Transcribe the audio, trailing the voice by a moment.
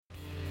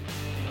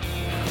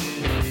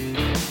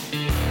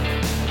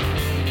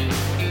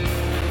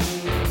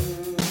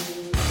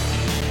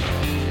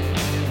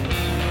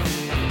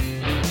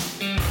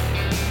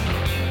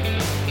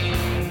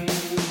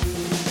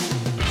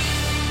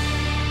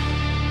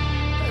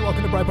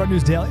Welcome to Breitbart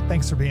News Daily.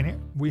 Thanks for being here.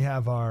 We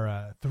have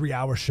our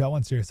 3-hour show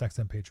on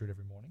SiriusXM Patriot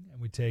every morning,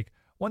 and we take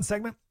one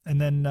segment and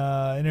then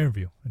an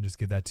interview and just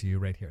give that to you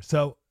right here.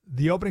 So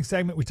the opening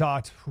segment, we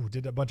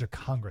did a bunch of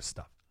Congress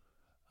stuff.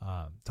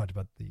 Talked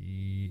about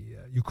the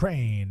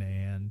Ukraine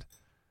and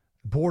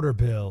border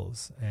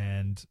bills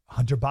and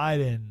Hunter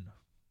Biden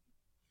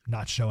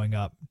not showing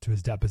up to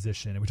his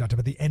deposition. And we talked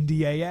about the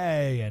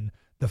NDAA and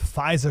the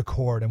FISA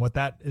court and what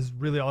that is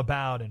really all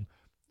about, and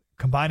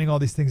combining all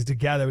these things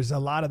together. There's a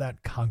lot of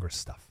that Congress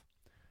stuff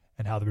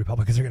and how the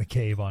Republicans are going to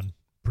cave on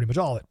pretty much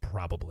all of it,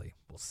 probably.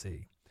 We'll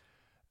see.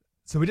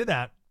 So we did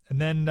that. And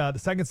then the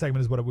second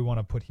segment is what we want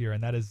to put here,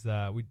 and that is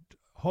we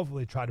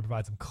hopefully try to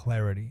provide some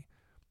clarity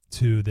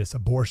to this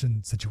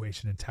abortion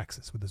situation in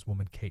Texas with this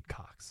woman, Kate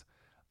Cox,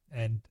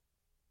 and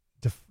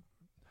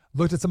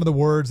looked at some of the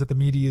words that the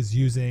media is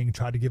using,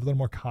 tried to give a little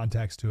more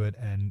context to it,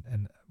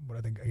 and what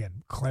I think,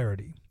 again,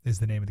 clarity is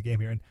the name of the game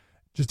here. And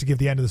just to give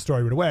the end of the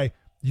story right away,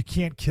 you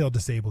can't kill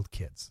disabled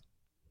kids.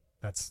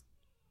 That's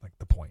like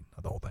the point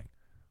of the whole thing.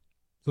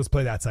 So let's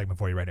play that segment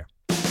for you right here.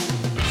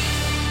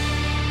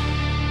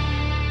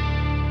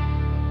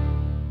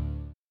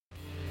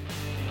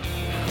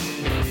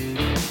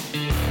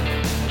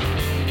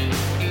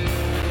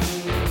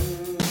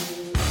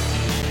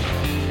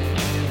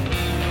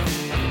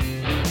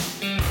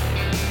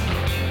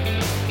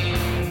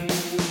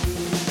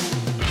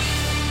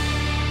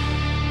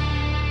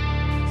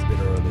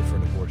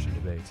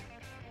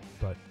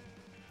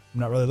 I'm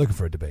not really looking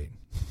for a debate.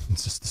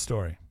 It's just the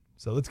story.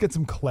 So let's get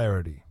some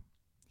clarity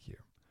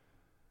here.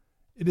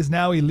 It is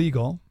now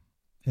illegal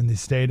in the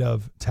state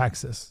of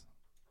Texas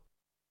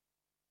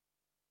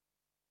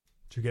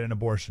to get an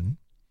abortion,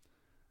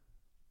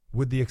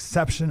 with the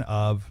exception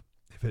of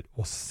if it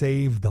will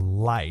save the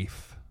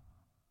life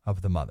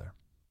of the mother,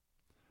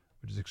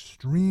 which is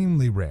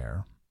extremely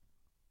rare,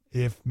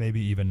 if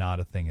maybe even not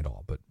a thing at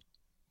all, but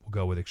we'll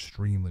go with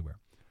extremely rare.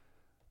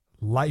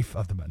 Life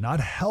of the mother, not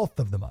health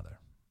of the mother.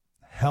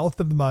 Health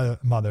of the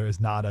mother is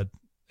not an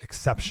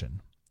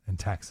exception in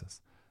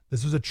Texas.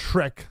 This was a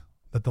trick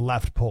that the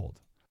left pulled.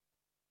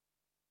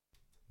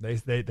 They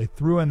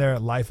threw in there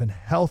life and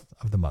health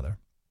of the mother,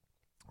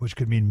 which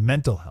could mean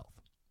mental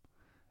health.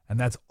 And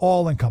that's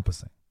all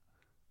encompassing.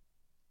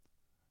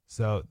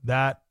 So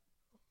that,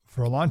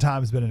 for a long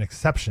time, has been an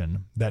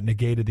exception that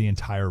negated the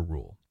entire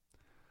rule.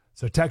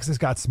 So Texas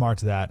got smart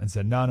to that and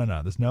said, no.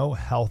 There's no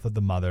health of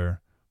the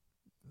mother.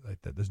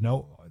 Like that. There's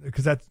no,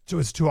 because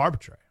it's too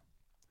arbitrary.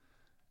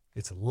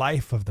 It's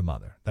life of the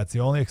mother. That's the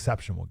only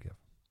exception we'll give.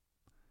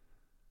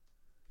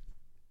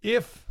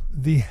 If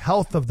the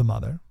health of the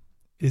mother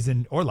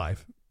or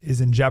life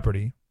is in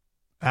jeopardy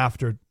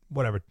after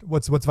whatever,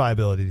 what's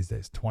viability these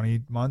days?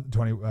 20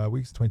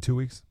 weeks, 22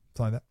 weeks,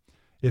 something like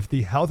that. If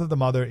the health of the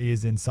mother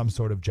is in some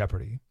sort of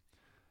jeopardy,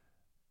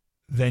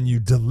 then you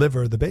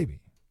deliver the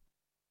baby.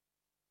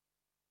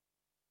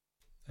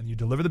 And you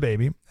deliver the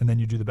baby, and then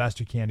you do the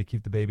best you can to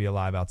keep the baby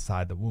alive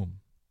outside the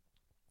womb.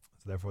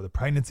 So therefore, the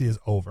pregnancy is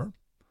over,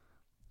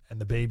 and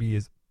the baby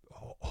is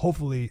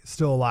hopefully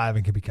still alive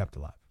and can be kept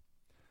alive.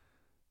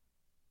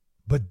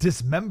 But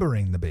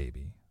dismembering the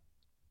baby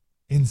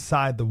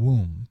inside the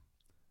womb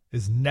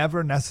is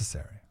never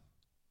necessary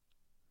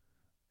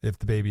if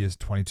the baby is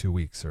 22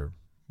 weeks or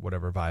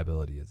whatever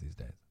viability is these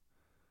days.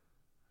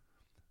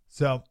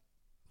 So,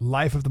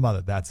 life of the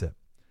mother, that's it.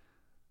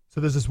 So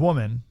there's this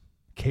woman,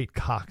 Kate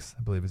Cox,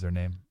 I believe is her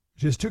name.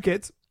 She has 2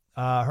 kids.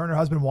 Her and her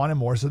husband wanted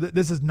more. So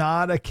this is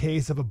not a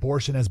case of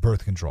abortion as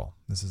birth control.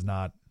 This is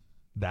not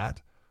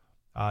that.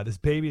 This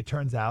baby, it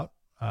turns out,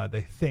 they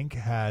think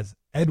has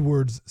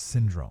Edwards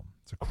syndrome.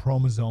 It's a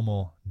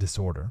chromosomal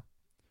disorder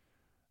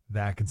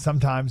that can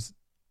sometimes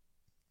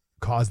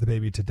cause the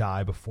baby to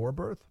die before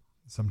birth,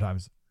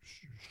 sometimes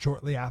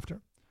shortly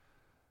after,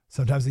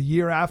 sometimes a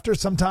year after,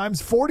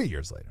 sometimes 40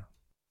 years later.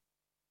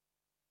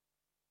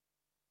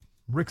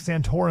 Rick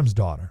Santorum's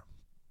daughter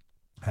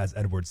has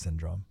Edwards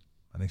syndrome.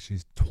 I think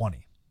she's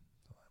 20.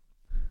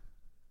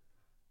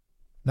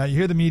 Now, you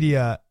hear the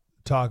media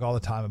talk all the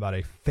time about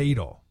a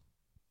fatal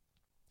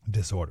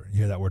disorder. You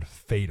hear that word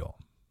fatal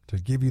to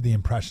give you the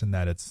impression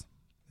that it's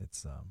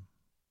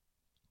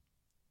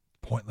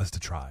pointless to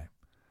try.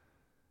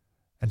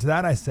 And to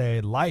that I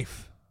say,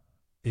 life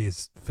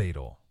is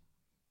fatal.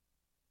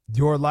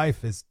 Your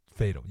life is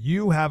fatal.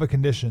 You have a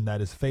condition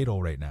that is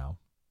fatal right now.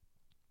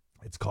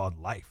 It's called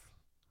life.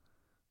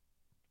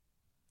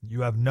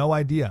 You have no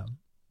idea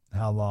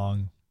how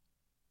long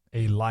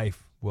a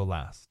life will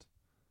last.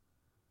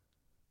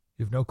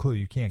 You have no clue.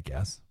 You can't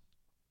guess.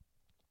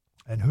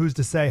 And who's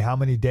to say how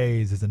many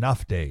days is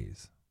enough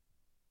days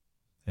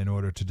in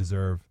order to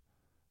deserve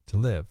to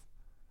live?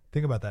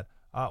 Think about that.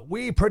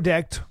 We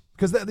predict,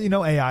 because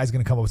AI is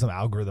going to come up with some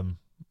algorithm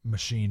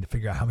machine to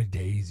figure out how many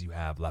days you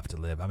have left to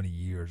live, how many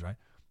years, right?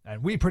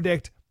 And we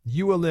predict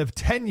you will live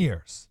 10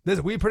 years.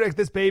 We predict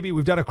this baby,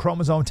 we've done a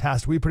chromosome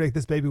test, we predict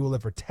this baby will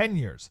live for 10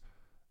 years.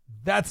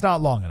 That's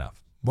not long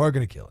enough. We're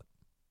going to kill it.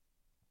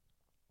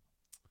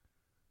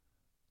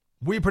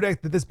 We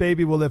predict that this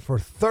baby will live for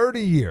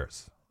 30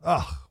 years.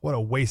 Ugh, what a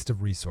waste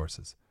of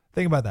resources.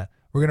 Think about that.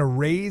 We're going to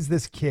raise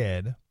this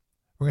kid.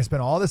 We're going to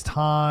spend all this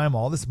time,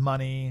 all this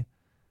money.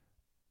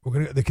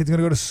 The kid's going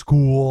to go to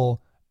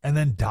school and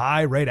then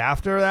die right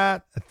after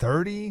that at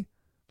 30.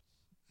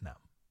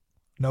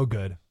 No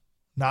good.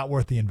 Not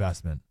worth the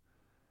investment.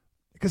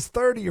 Because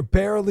 30, you're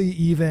barely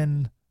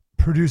even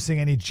producing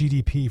any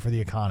GDP for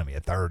the economy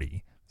at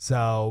 30.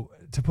 So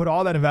to put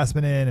all that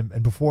investment in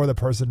and before the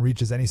person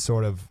reaches any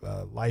sort of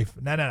life,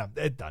 no,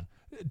 it's done.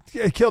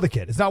 Kill the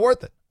kid. It's not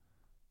worth it.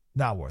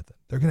 Not worth it.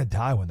 They're going to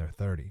die when they're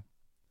 30.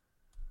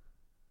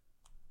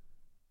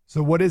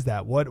 So what is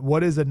that?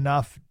 What is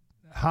enough?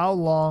 How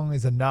long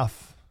is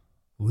enough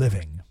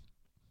living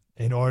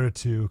in order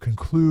to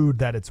conclude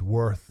that it's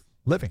worth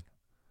living?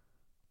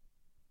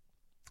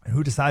 And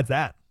who decides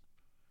that?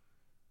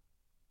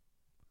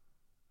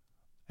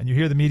 And you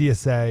hear the media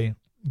say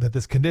that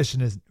this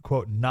condition is,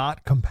 quote,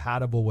 not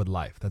compatible with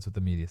life. That's what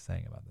the media is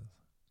saying about this.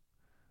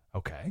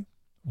 Okay.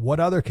 What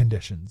other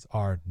conditions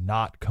are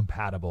not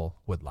compatible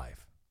with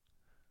life?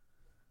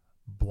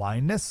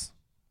 Blindness.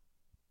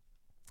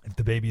 If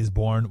the baby is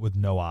born with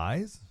no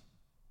eyes,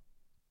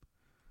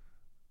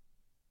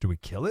 do we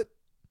kill it?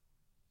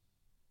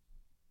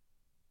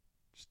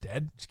 Just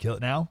dead? Just kill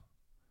it now?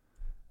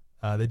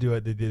 They do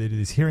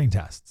these hearing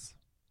tests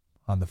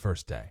on the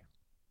first day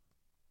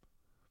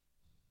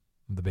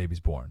the baby's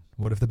born.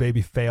 What if the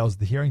baby fails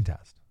the hearing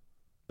test?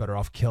 Better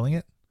off killing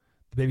it?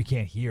 The baby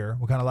can't hear.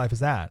 What kind of life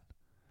is that?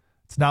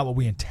 It's not what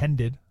we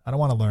intended. I don't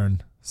want to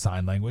learn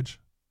sign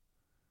language.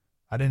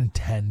 I didn't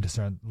intend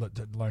to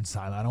learn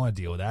sign language. I don't want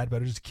to deal with that.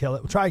 Better just kill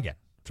it. Try again.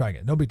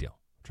 No big deal.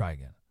 Try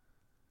again.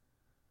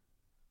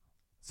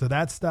 So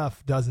that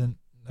stuff doesn't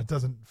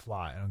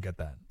fly. I don't get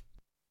that.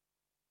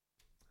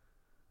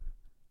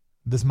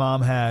 This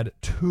mom had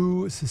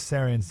 2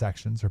 cesarean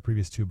sections, her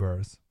previous 2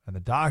 births, and the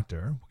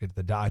doctor, we'll get to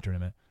the doctor in a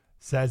minute,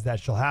 says that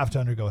she'll have to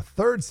undergo a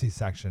 3rd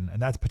C-section,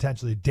 and that's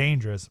potentially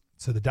dangerous.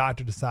 So the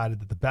doctor decided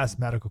that the best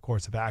medical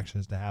course of action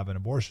is to have an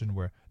abortion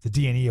where it's a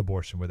D&E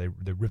abortion, where they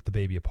rip the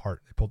baby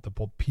apart. They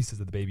pull pieces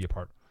of the baby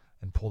apart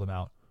and pull them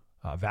out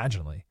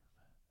vaginally,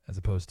 as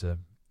opposed to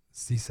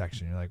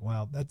C-section. You're like,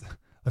 well,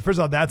 first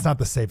of all, that's not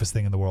the safest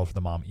thing in the world for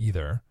the mom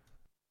either.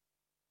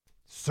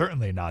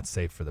 Certainly not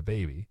safe for the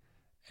baby.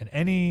 And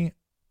any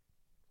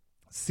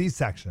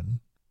C-section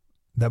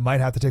that might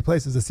have to take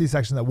place is a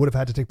C-section that would have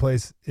had to take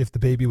place if the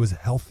baby was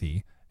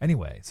healthy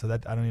anyway. So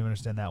that I don't even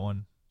understand that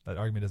one. That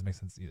argument doesn't make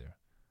sense either.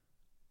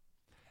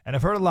 And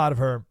I've heard a lot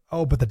of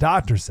but the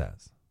doctor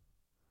says.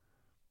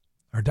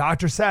 Her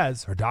doctor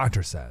says.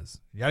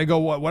 You got to go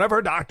whatever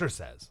her doctor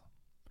says.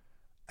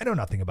 I know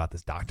nothing about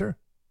this doctor.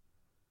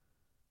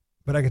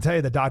 But I can tell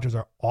you that doctors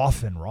are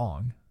often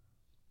wrong.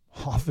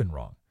 Often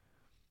wrong.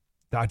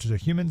 Doctors are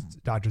humans.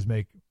 Doctors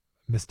make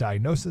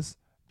misdiagnosis.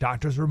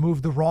 Doctors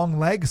remove the wrong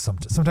leg.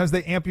 Sometimes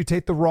they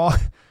amputate the wrong,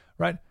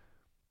 right?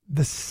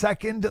 The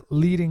second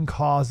leading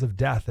cause of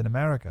death in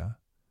America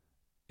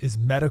is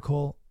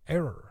medical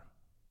error.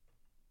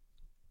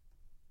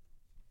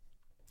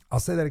 I'll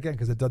say that again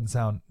because it doesn't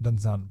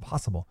sound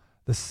possible.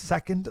 The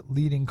second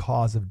leading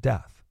cause of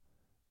death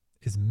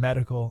is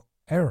medical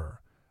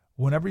error.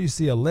 Whenever you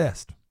see a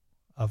list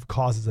of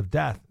causes of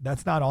death,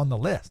 that's not on the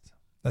list.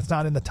 That's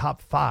not in the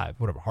top 5,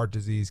 whatever, heart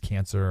disease,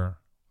 cancer,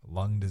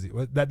 lung disease.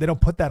 They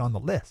don't put that on the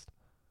list.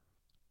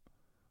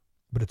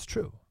 But it's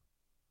true.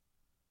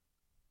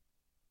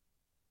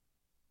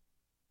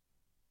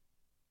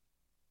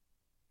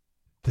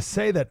 To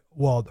say that,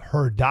 well,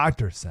 her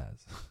doctor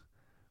says,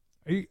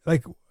 have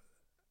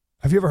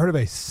you ever heard of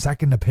a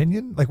second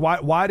opinion? Like,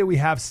 why do we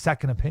have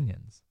second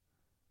opinions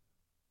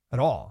at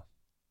all?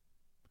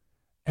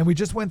 And we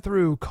just went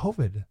through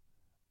COVID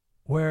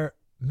where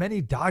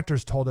many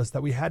doctors told us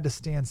that we had to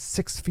stand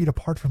 6 feet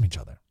apart from each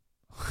other.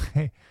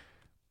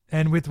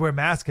 And we have to wear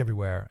masks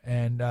everywhere.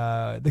 And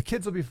the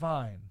kids will be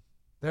fine.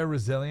 They're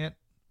resilient.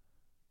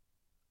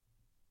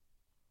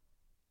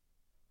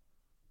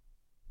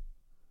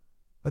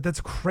 But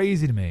that's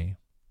crazy to me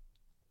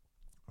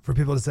for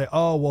people to say,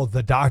 oh, well,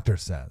 the doctor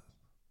says.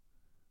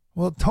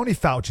 Well, Tony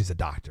Fauci's a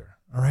doctor.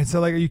 All right.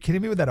 So, are you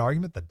kidding me with that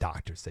argument? The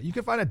doctor said. You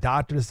can find a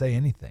doctor to say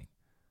anything.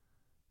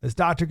 This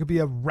doctor could be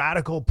a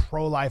radical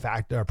pro-life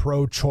actor,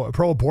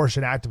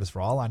 pro-abortion activist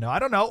for all I know. I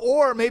don't know.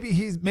 Or maybe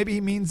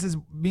he means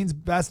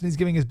best and he's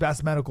giving his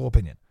best medical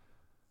opinion.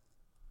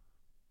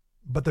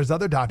 But there's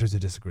other doctors who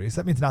disagree.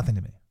 So that means nothing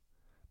to me.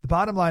 The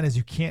bottom line is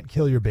you can't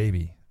kill your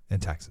baby in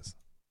Texas.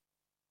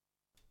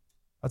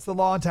 That's the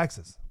law in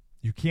Texas.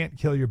 You can't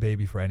kill your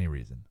baby for any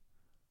reason.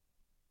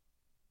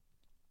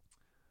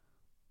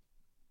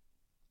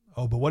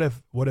 Oh, but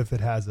what if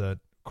it has a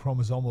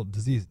chromosomal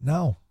disease?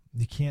 No,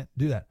 you can't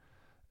do that.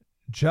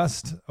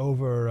 Just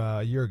over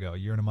a year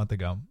and a month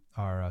ago,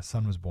 our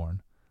son was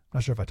born. I'm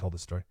not sure if I told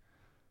this story.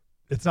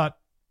 It's not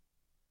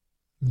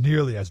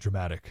nearly as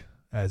dramatic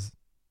as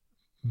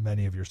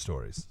many of your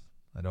stories.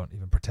 I don't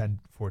even pretend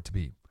for it to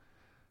be.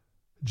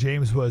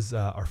 James was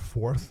our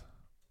 4th,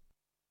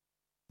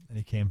 and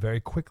he came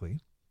very quickly.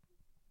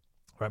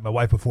 Right, my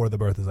wife before the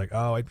birth is like,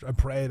 oh, I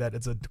pray that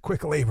it's a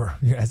quick labor,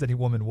 as any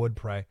woman would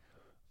pray.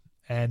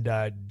 And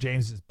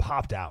James just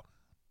popped out.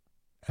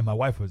 And my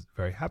wife was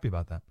very happy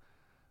about that.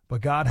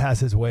 But God has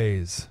his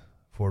ways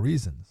for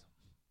reasons.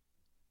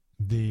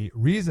 The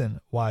reason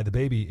why the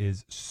baby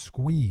is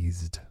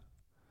squeezed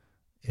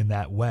in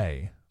that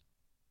way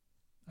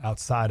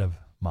outside of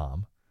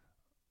mom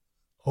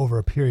over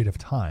a period of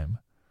time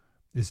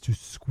is to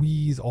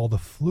squeeze all the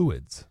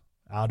fluids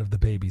out of the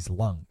baby's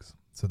lungs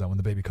so that when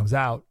the baby comes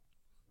out,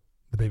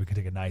 the baby can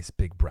take a nice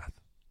big breath.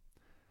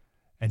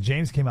 And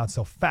James came out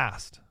so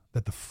fast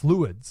that the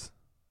fluids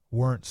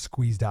weren't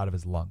squeezed out of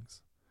his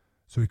lungs.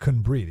 So he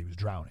couldn't breathe. He was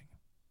drowning.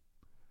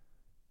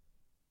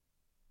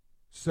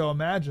 So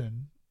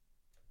imagine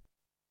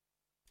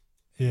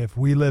if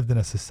we lived in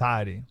a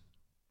society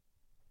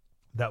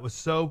that was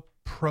so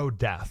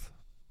pro-death.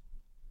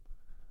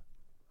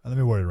 Let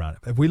me word it around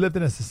it. If we lived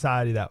in a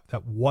society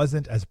that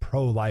wasn't as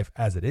pro-life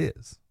as it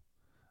is,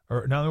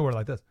 or no, let me word it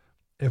like this.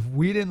 If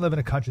we didn't live in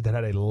a country that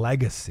had a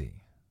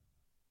legacy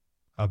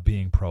of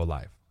being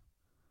pro-life,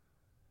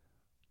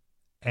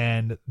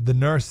 and the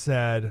nurse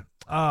said,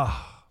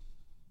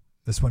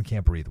 this one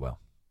can't breathe well.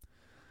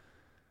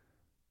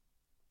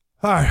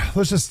 All right,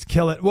 let's just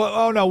kill it. Well,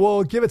 oh no,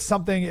 we'll give it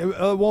something.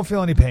 It won't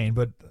feel any pain,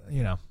 but,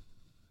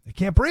 it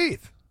can't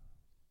breathe.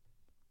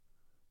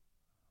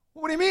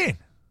 What do you mean?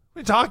 What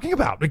are you talking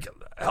about?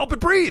 Help it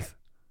breathe.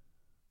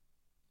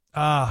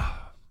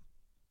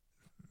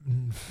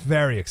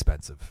 Very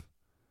expensive.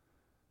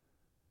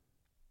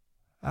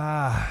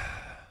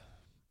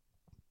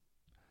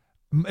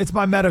 It's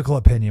my medical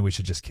opinion we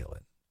should just kill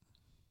it.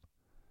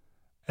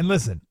 And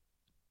listen,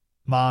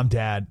 Mom,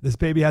 Dad, this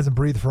baby hasn't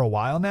breathed for a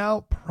while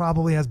now,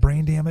 probably has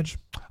brain damage.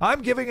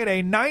 I'm giving it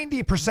a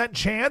 90%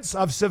 chance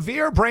of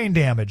severe brain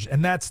damage,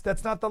 and that's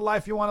not the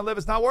life you want to live.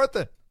 It's not worth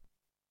it.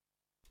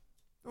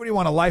 What do you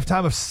want, a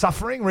lifetime of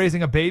suffering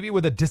raising a baby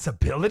with a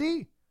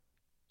disability?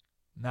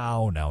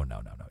 No.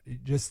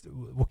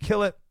 We'll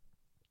kill it.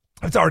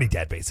 It's already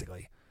dead,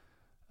 basically.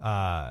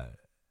 And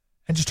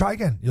just try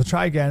again. You'll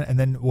try again, and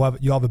then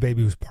you'll have a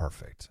baby who's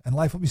perfect, and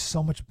life will be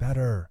so much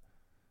better.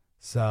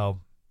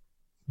 So,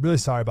 really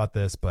sorry about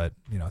this, but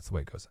it's the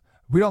way it goes.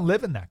 We don't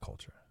live in that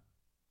culture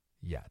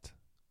yet.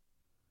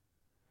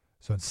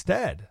 So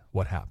instead,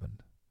 what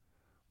happened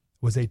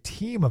was a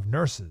team of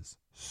nurses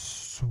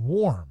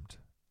swarmed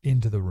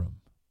into the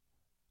room.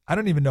 I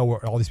don't even know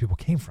where all these people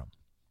came from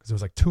because it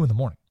was like 2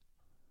 a.m.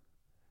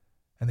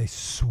 And they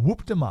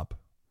swooped him up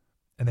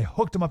and they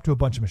hooked him up to a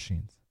bunch of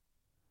machines.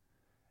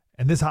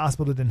 And this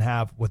hospital didn't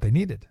have what they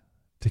needed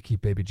to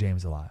keep baby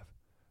James alive.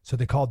 So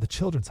they called the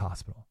Children's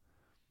Hospital.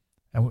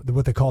 And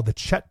what they called the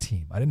CHET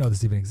team. I didn't know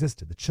this even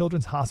existed. The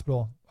Children's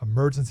Hospital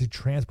Emergency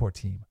Transport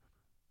Team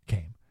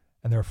came.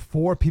 And there were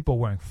 4 people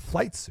wearing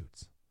flight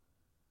suits.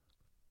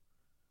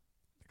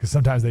 Because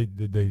sometimes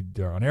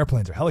they're on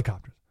airplanes or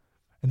helicopters.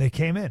 And they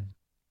came in.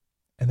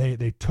 And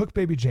they took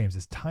baby James,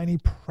 this tiny,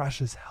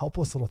 precious,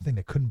 helpless little thing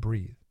that couldn't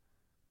breathe.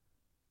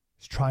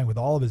 He's trying with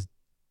all of his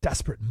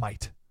desperate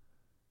might.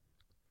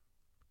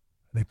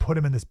 And they put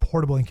him in this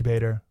portable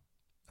incubator.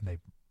 And they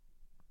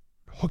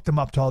hooked him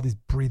up to all these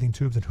breathing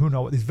tubes and who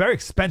knows what. These very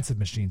expensive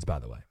machines, by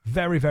the way.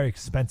 Very, very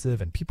expensive.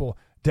 And people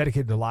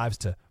dedicated their lives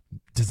to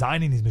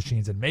designing these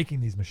machines and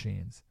making these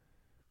machines.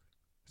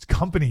 There's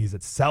companies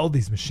that sell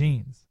these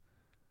machines.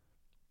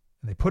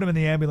 And they put him in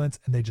the ambulance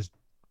and they just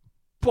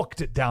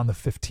booked it down the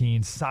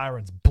 15,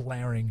 sirens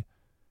blaring.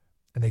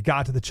 And they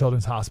got to the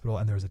Children's Hospital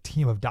and there was a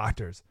team of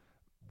doctors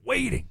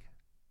waiting.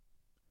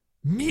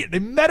 They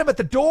met him at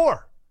the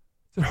door.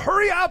 Said,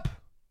 hurry up.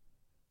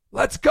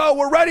 Let's go.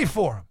 We're ready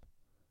for him.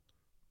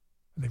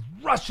 And they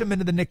rush him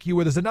into the NICU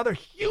where there's another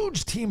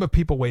huge team of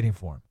people waiting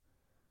for him.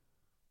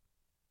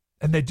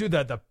 And they do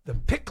the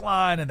PICC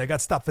line and they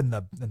got stuff in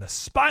the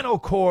spinal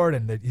cord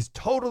and he's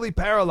totally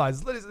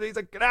paralyzed. He's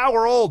like an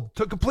hour old,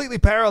 completely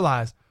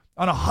paralyzed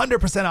on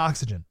 100%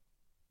 oxygen.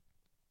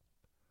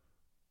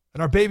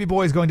 And our baby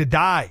boy is going to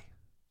die.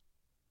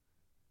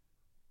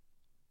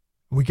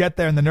 We get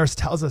there and the nurse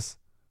tells us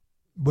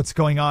what's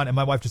going on and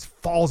my wife just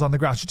falls on the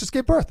ground. She just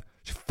gave birth.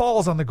 She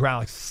falls on the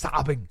ground like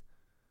sobbing.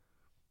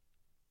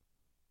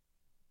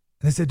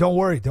 And they said, don't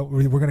worry.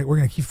 We're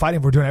gonna keep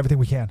fighting. We're doing everything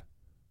we can.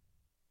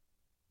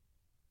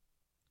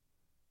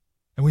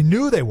 And we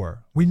knew they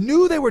were. We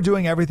knew they were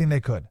doing everything they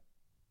could.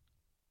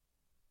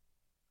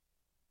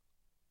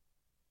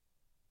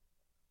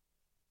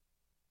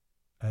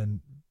 And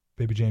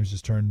baby James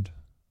just turned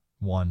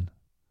 1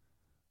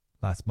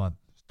 last month.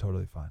 It's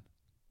totally fine.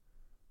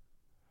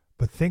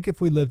 But think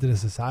if we lived in a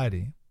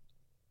society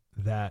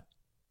that,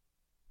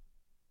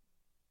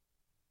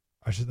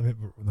 let me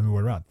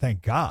word it around.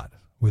 Thank God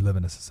we live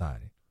in a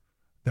society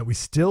that we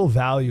still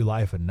value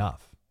life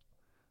enough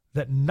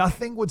that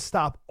nothing would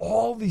stop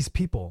all these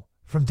people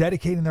from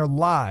dedicating their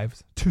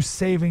lives to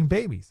saving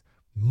babies.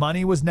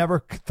 Money was never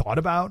thought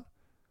about.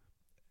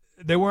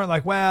 They weren't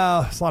like,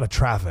 well, it's a lot of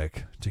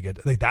traffic to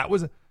get. Like that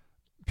was,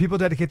 people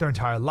dedicate their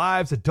entire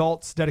lives.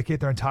 Adults dedicate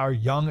their entire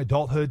young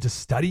adulthood to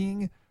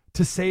studying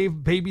to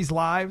save babies'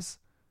 lives.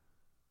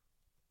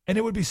 And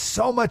it would be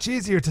so much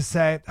easier to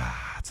say,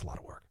 it's a lot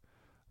of work.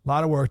 A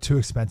lot of work, too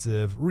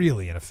expensive,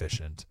 really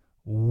inefficient.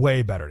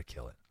 Way better to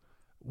kill it.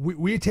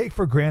 we take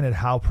for granted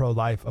how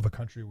pro-life of a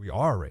country we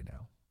are right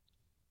now.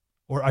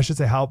 Or I should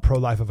say how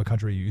pro-life of a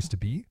country you used to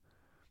be.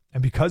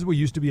 And because we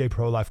used to be a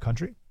pro-life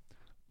country,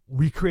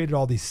 we created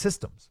all these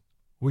systems.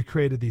 We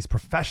created these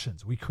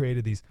professions. We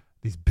created these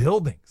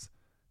buildings,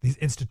 these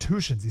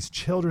institutions, these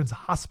children's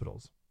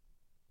hospitals.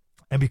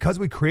 And because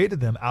we created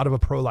them out of a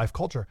pro-life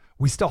culture,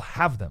 we still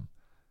have them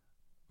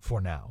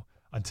for now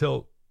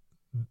until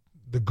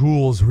the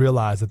ghouls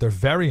realize that they're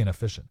very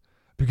inefficient.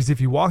 Because if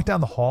you walk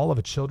down the hall of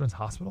a children's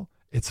hospital,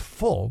 it's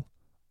full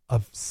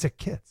of sick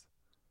kids.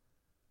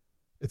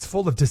 It's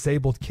full of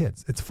disabled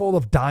kids. It's full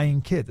of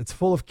dying kids. It's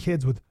full of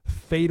kids with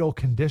fatal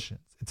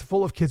conditions. It's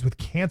full of kids with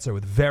cancer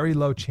with very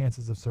low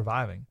chances of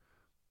surviving.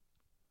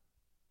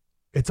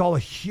 It's all a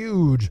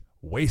huge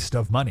waste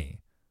of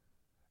money,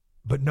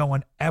 but no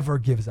one ever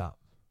gives up.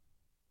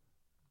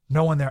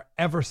 No one there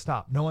ever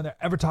stops. No one there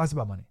ever talks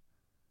about money.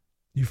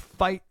 You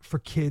fight for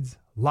kids'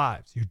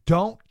 lives. You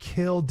don't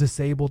kill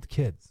disabled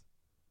kids.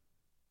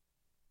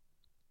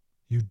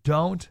 You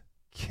don't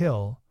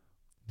kill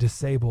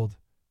disabled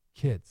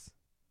kids.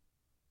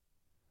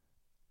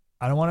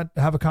 I don't want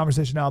to have a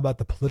conversation now about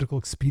the political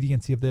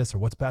expediency of this or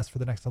what's best for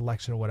the next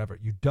election or whatever.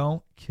 You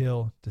don't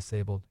kill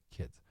disabled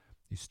kids.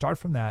 You start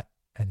from that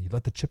and you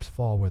let the chips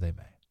fall where they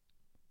may.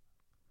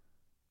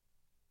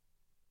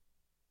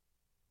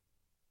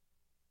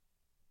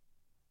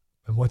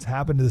 And what's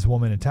happened to this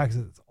woman in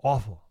Texas, it's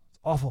awful. It's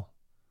awful.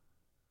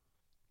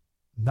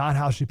 Not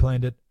how she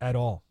planned it at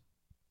all.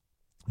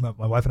 My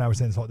wife and I were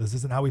saying this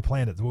isn't how we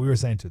planned it. It's what we were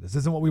saying too. This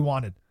isn't what we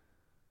wanted.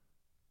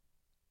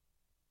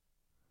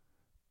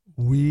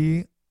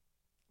 We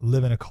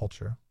live in a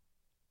culture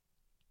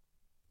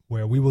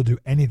where we will do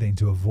anything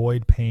to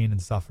avoid pain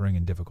and suffering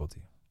and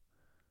difficulty.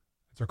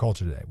 It's our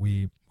culture today.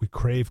 We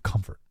crave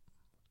comfort.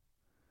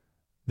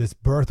 This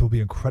birth will be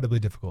incredibly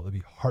difficult. It'll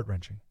be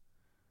heart-wrenching.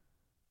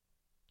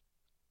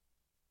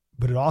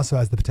 But it also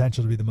has the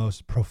potential to be the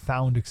most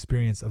profound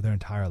experience of their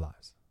entire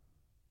lives.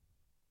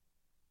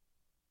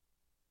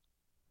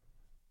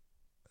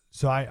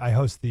 So I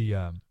host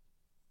the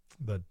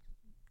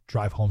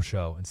drive home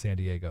show in San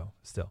Diego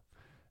still.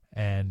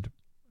 And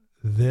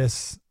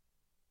this,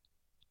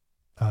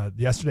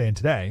 yesterday and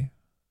today,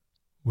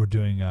 we're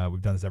doing,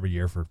 we've done this every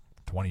year for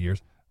 20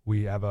 years.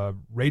 We have a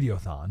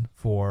radiothon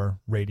for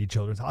Rady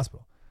Children's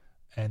Hospital.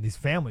 And these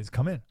families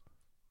come in.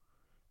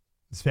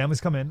 These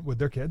families come in with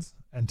their kids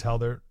and tell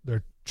their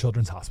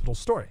children's hospital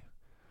story.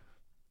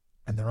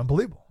 And they're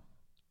unbelievable.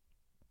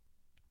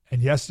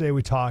 And yesterday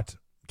we talked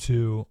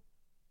to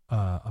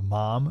a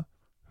mom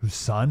whose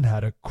son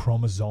had a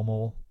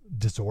chromosomal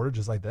disorder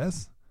just like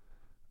this.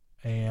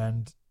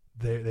 And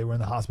they were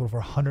in the hospital for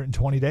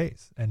 120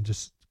 days and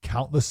just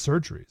countless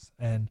surgeries.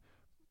 And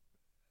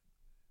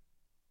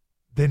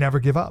they never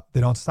give up. They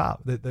don't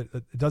stop.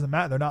 It doesn't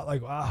matter. They're not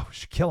like, wow, we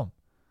should kill him.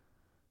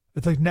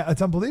 It's like,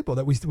 it's unbelievable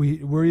that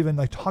we're even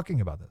like talking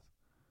about this.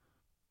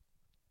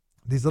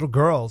 These little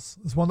girls,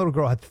 this one little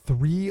girl had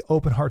 3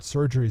 open heart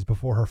surgeries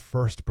before her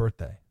first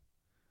birthday.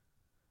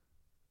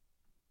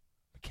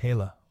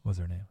 Michaela was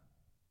her name.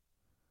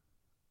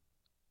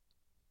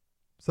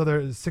 So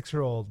there's a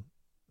 6-year-old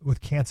with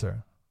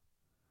cancer,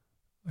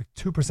 like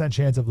 2%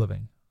 chance of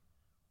living.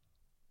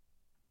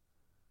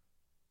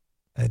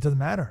 And it doesn't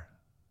matter.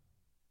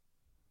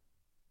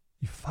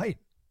 You fight.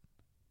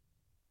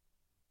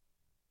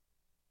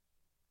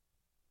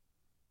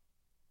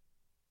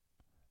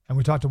 And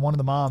we talked to one of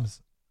the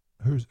moms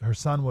her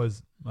son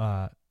was,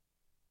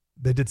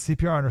 they did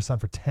CPR on her son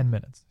for 10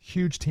 minutes.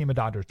 Huge team of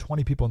doctors,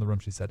 20 people in the room,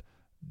 she said,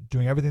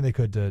 doing everything they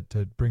could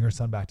to bring her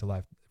son back to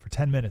life. For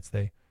 10 minutes,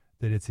 they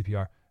did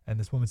CPR. And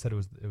this woman said it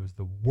was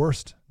the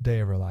worst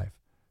day of her life.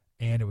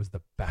 And it was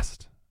the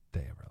best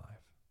day of her life.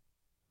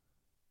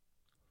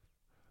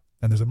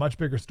 And there's a much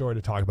bigger story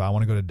to talk about. I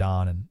want to go to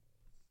Don and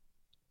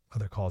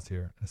other calls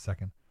here in a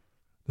second.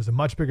 There's a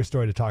much bigger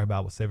story to talk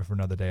about. We'll save it for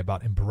another day,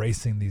 about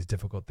embracing these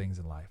difficult things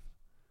in life.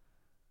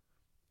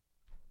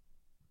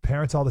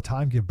 Parents all the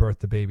time give birth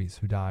to babies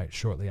who die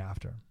shortly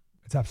after.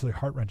 It's absolutely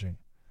heart-wrenching.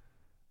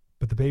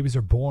 But the babies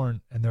are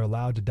born and they're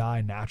allowed to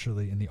die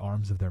naturally in the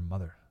arms of their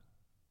mother.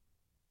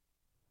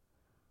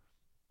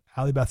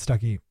 Allie Beth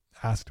Stuckey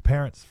asked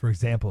parents for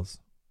examples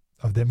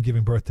of them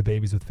giving birth to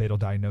babies with fatal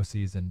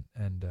diagnoses and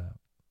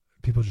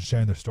people just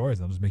sharing their stories,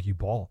 and they'll just make you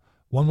bawl.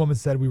 One woman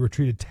said, we were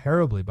treated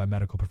terribly by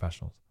medical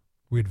professionals.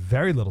 We had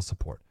very little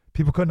support.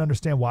 People couldn't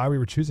understand why we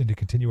were choosing to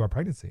continue our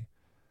pregnancy.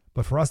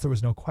 But for us, there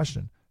was no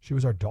question. She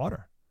was our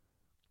daughter.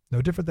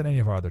 No different than any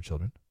of our other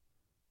children.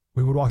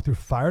 We would walk through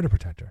fire to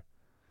protect her.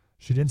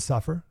 She didn't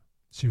suffer.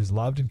 She was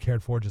loved and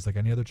cared for just like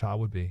any other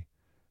child would be.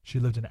 She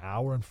lived an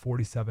hour and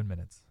 47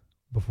 minutes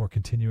before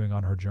continuing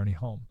on her journey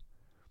home.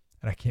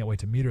 And I can't wait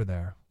to meet her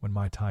there when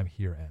my time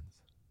here ends.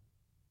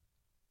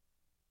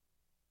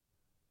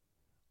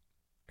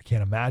 I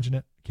can't imagine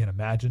it. I can't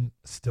imagine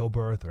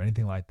stillbirth or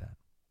anything like that.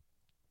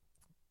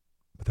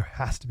 But there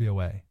has to be a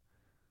way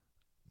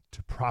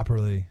to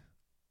properly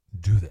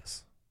do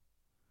this.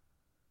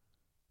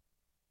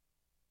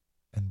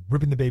 And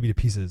ripping the baby to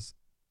pieces,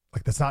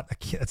 like that's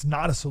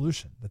not a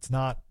solution. That's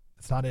not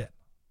it.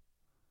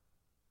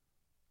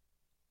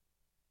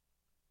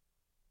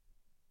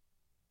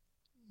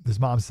 This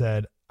mom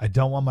said, I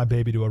don't want my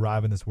baby to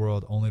arrive in this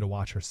world only to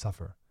watch her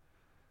suffer.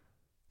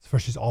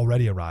 First, she's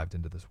already arrived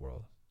into this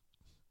world.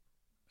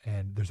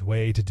 And there's a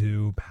way to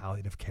do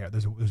palliative care.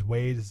 There's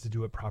ways to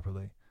do it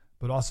properly.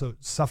 But also,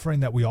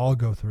 suffering that we all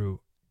go through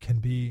can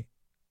be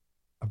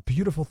a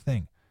beautiful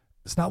thing.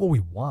 It's not what we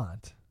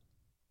want,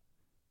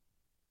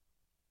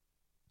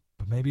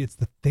 but maybe it's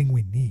the thing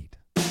we need.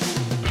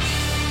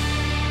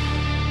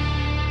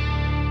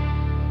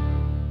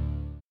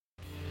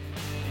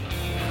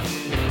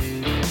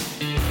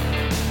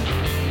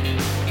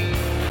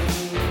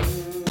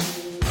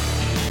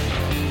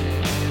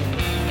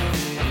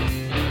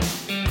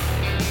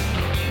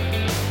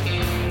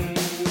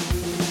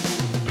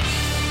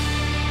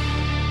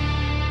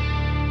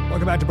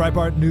 Welcome back to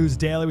Breitbart News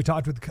Daily. We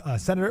talked with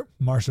Senator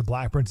Marsha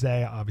Blackburn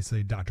today,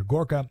 obviously Dr.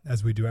 Gorka,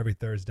 as we do every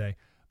Thursday.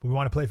 But we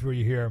want to play for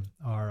you here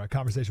our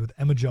conversation with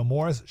Emma Jo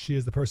Morris. She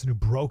is the person who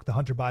broke the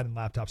Hunter Biden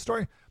laptop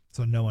story,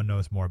 so no one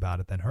knows more about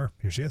it than her.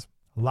 Here she is.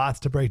 Lots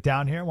to break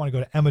down here. I want to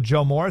go to Emma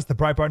Jo Morris, the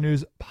Breitbart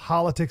News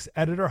Politics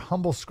Editor,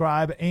 humble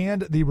scribe,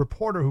 and the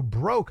reporter who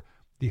broke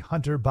the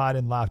Hunter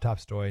Biden laptop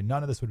story.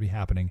 None of this would be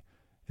happening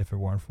if it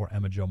weren't for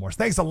Emma Jo Morris.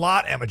 Thanks a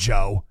lot, Emma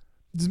Jo.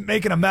 Just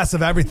making a mess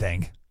of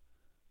everything.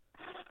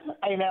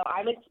 I know.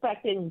 I'm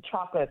expecting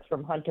chocolates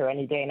from Hunter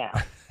any day now.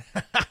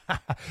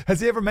 Has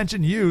he ever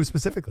mentioned you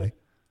specifically?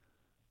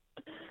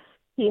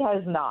 He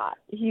has not.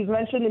 He's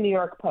mentioned the New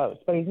York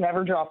Post, but he's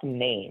never dropped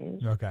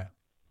names. Okay.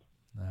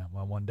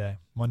 Well, one day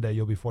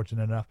you'll be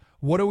fortunate enough.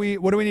 What do we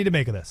need to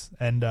make of this?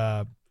 And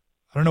I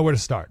don't know where to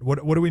start. What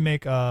do we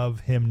make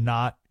of him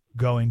not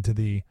going to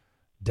the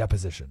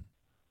deposition?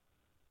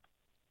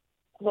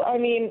 Well, I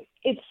mean,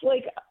 it's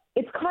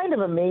kind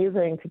of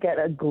amazing to get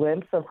a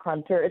glimpse of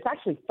Hunter. It's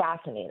actually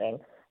fascinating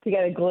to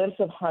get a glimpse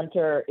of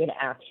Hunter in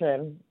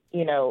action,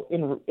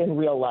 in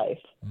real life.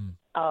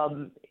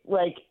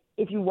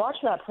 If you watch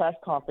that press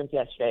conference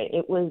yesterday,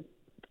 it was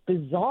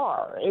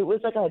bizarre. It was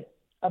like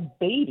a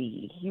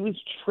baby. He was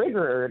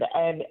triggered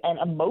and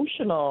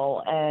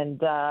emotional and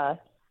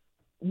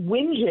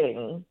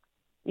whinging,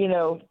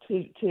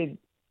 to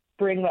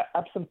bring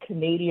up some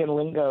Canadian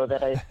lingo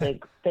that I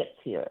think fits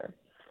here.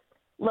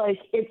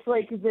 It's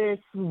like this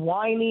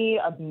whiny,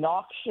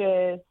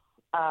 obnoxious,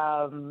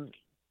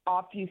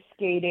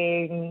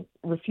 obfuscating,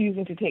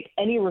 refusing to take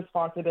any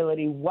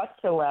responsibility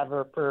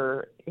whatsoever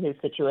for his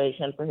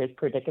situation, for his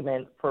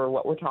predicament, for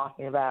what we're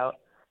talking about.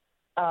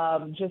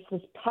 Just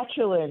this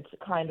petulant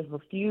kind of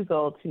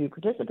refusal to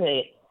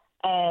participate.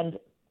 And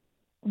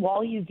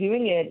while he's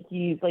doing it,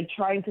 he's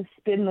trying to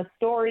spin the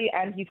story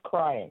and he's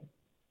crying.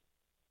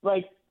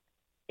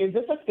 Is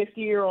this a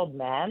 50-year-old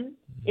man?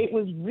 It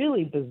was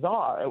really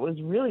bizarre. It was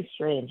really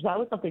strange. That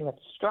was something that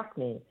struck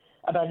me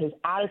about his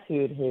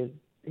attitude,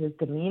 his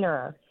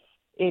demeanor.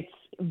 It's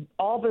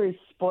all very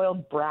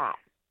spoiled brat.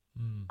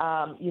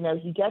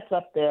 He gets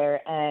up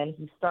there and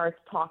he starts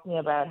talking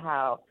about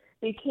how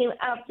they came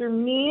after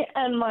me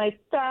and my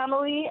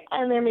family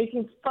and they're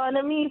making fun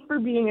of me for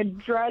being a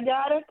drug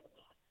addict.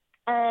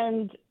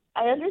 And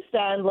I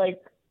understand,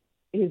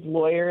 his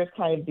lawyer is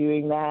kind of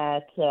doing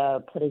that,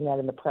 putting that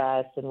in the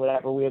press and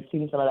whatever. We had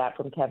seen some of that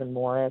from Kevin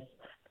Morris.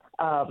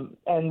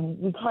 And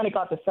we kind of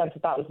got the sense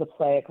that was the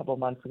play a couple of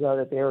months ago,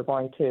 that they were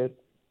going to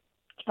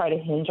try to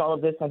hinge all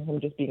of this on him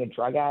just being a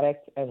drug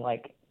addict and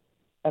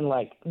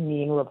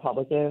mean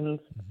Republicans.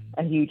 Mm-hmm.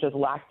 And he just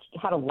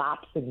had a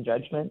lapse in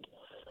judgment.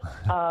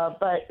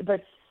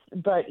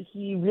 But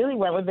he really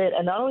went with it.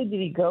 And not only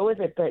did he go with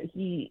it, but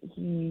he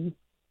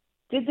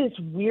did this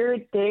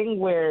weird thing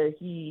where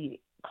he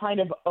kind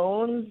of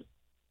owns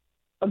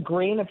a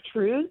grain of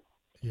truth.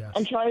 Yes.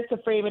 And tries to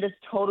frame it as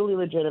totally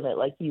legitimate.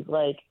 He's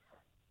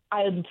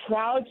I am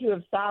proud to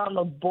have sat on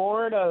the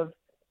board of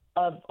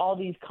all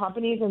these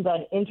companies and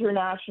done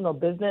international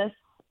business,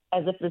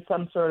 as if it's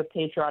some sort of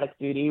patriotic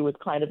duty, was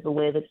kind of the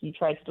way that he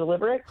tried to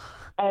deliver it.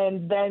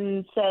 And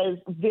then says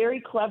very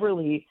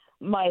cleverly,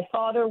 my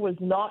father was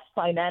not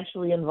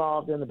financially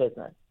involved in the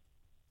business.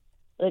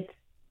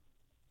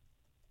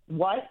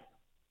 What?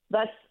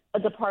 That's a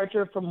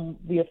departure from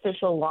the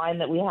official line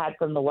that we had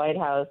from the White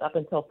House up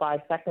until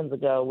 5 seconds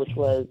ago, which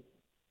was,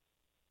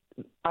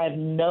 I have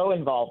no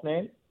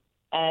involvement,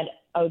 and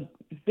a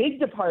big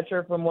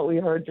departure from what we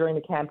heard during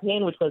the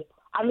campaign, which was,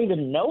 I don't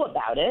even know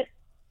about it.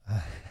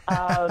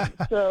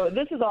 So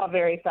this is all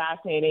very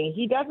fascinating.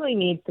 He definitely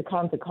needs to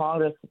come to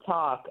Congress to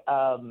talk.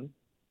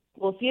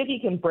 We'll see if he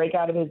can break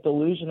out of his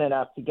delusion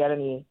enough to get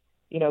any,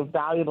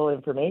 valuable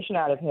information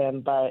out of him,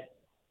 but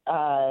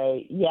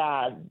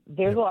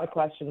there's a lot of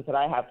questions that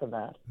I have from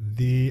that.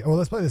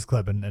 Let's play this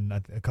clip, and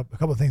a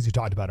couple of things you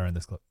talked about are in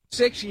this clip.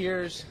 6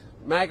 years,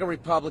 MAGA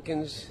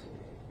Republicans,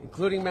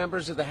 including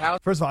members of the House.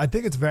 First of all, I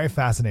think it's very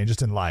fascinating,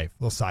 just in life,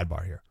 little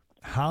sidebar here,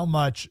 how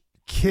much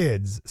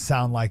kids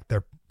sound like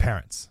their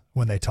parents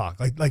when they talk.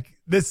 Like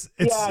this.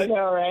 It's, I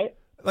know, right?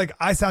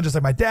 I sound just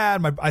like my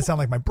dad. I sound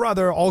like my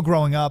brother. All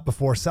growing up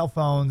before cell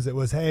phones, it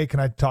was, hey, can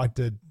I talk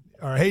to?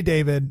 Or hey,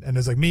 David, and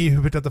it was me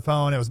who picked up the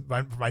phone. It was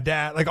my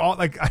dad.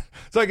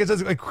 It's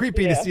just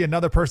creepy to see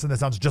another person that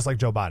sounds just like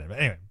Joe Biden. But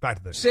anyway, back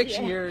to this. 6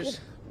 years,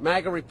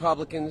 MAGA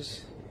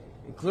Republicans,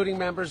 including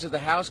members of the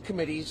House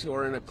committees who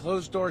are in a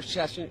closed-door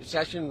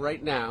session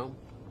right now,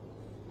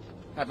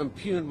 have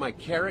impugned my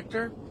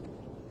character,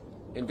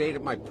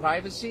 invaded my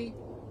privacy,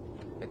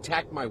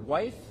 attacked my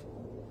wife,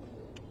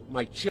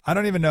 my children. I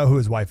don't even know who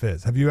his wife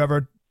is. Do you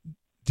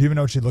even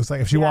know what she looks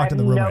like? If she walked in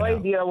the room right now. I have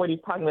no idea what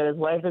he's talking about. His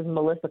wife is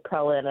Melissa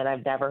Cohen, and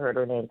I've never heard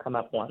her name come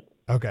up once.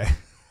 Okay.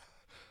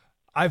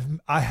 All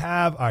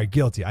right,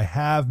 guilty. I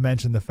have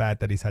mentioned the fact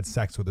that he's had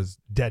sex with his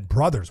dead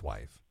brother's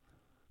wife.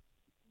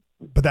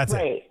 But that's it.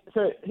 Right.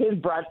 So his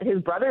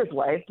brother's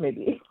wife,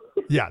 maybe.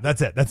 Yeah,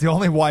 that's it. That's the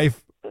only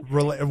wife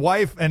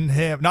and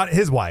him, not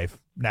his wife,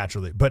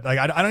 naturally. But like,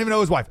 I don't even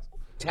know his wife.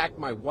 Attacked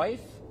my wife,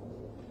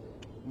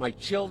 my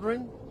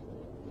children,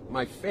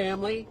 my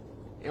family,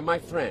 and my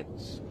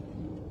friends.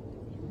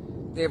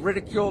 They have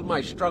ridiculed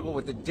my struggle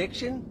with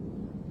addiction.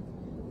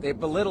 They have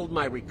belittled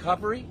my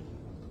recovery.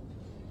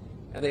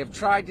 And they have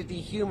tried to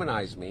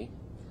dehumanize me,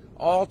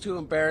 all to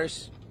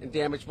embarrass and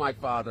damage my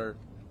father,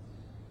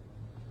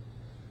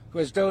 who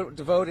has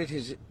devoted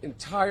his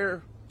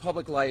entire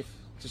public life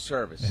to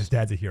service. His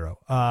dad's a hero.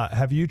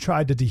 Have you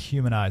tried to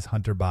dehumanize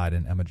Hunter Biden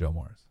and Emma Jo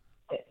Morris?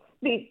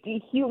 They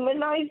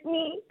dehumanize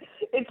me?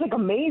 It's like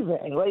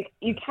amazing. Like,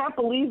 you can't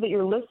believe that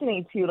you're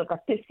listening to like a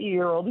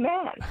 50-year-old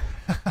man.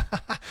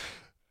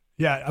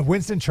 Yeah,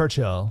 Winston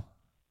Churchill,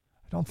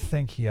 I don't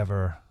think he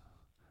ever...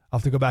 I'll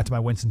have to go back to my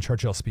Winston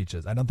Churchill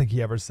speeches. I don't think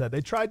he ever said,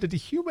 they tried to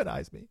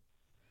dehumanize me.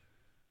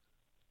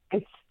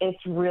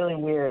 It's really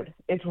weird.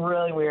 It's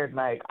really weird,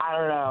 Mike. I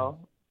don't know.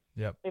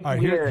 Yep. It's all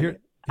right, weird.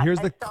 Here's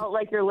I felt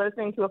like you're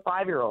listening to a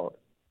 5-year-old.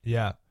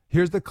 Yeah.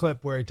 Here's the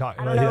clip where he talks.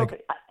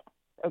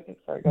 Okay,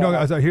 sorry.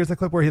 Here's the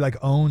clip where he like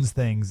owns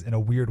things in a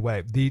weird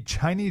way. The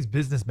Chinese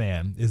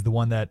businessman is the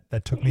one that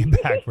took me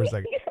back for a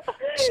second.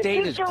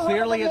 State as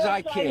clearly as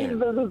I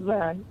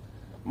can.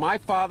 My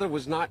father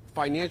was not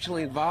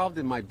financially involved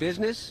in my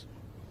business,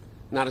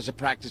 not as a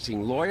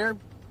practicing lawyer,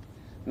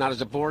 not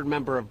as a board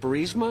member of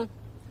Burisma,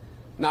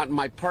 not in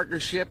my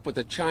partnership with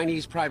a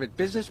Chinese private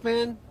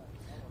businessman,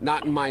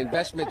 not in my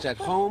investments at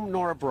home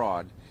nor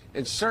abroad,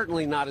 and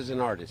certainly not as an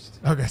artist.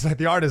 Okay, so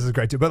the artist is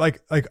great too, but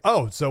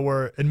so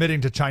we're admitting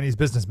to Chinese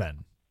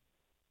businessmen,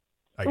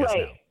 I guess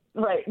now.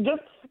 Right.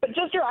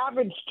 Just your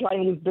average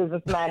Chinese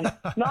businessman,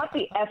 not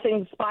the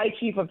effing spy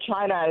chief of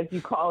China, as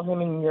you call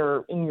him in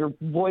your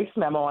voice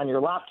memo on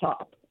your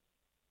laptop.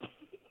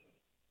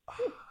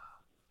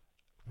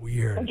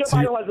 Weird. And Joe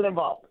Biden wasn't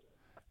involved.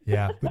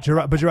 Yeah, but you're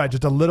right.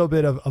 Just a little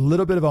bit of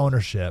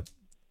ownership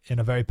in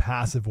a very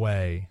passive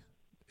way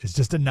is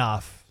just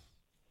enough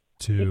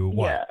to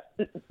what?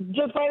 Yeah.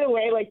 Just by the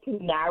way, like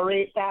to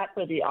narrate that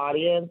for the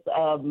audience.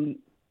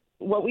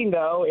 What we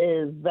know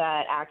is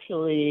that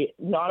actually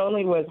not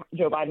only was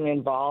Joe Biden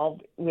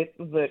involved with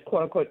the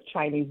quote-unquote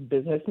Chinese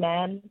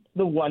businessman,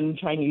 the one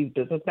Chinese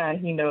businessman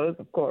he knows,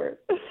 of course,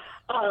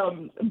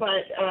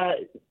 but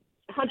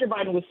Hunter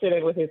Biden was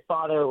sitting with his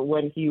father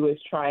when he was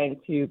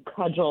trying to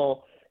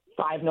cudgel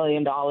 $5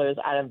 million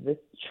out of this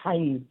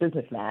Chinese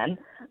businessman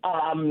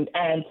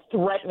and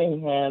threatening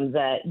him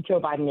that Joe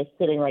Biden is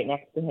sitting right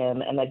next to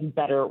him and that he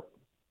better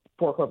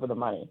fork over the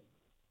money.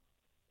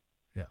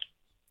 Yeah.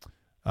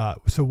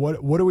 So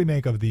what do we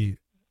make of the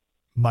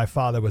my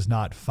father was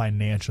not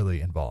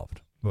financially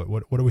involved?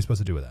 What are we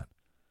supposed to do with that?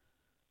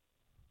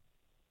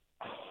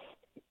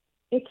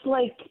 It's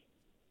like,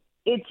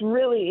 it's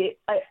really,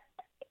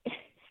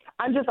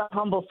 I'm just a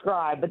humble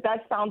scribe, but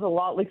that sounds a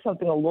lot like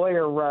something a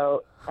lawyer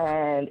wrote,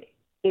 and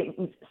it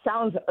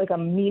sounds like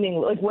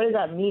what does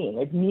that mean?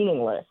 It's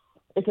meaningless.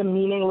 It's a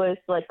meaningless,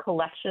 like,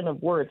 collection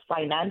of words.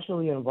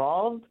 Financially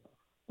involved?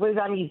 What does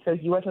that mean? So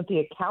he wasn't the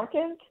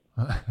accountant?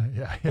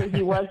 Yeah. So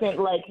he wasn't,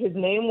 like, his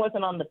name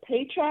wasn't on the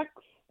paychecks?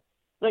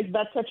 Like,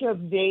 that's such a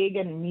vague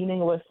and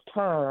meaningless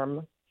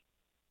term.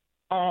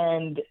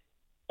 And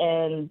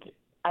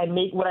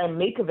what I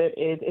make of it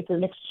is it's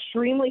an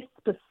extremely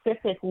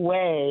specific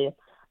way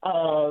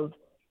of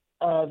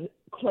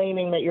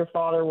claiming that your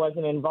father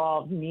wasn't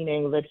involved,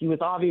 meaning that he was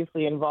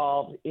obviously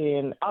involved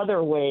in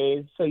other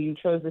ways. So you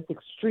chose this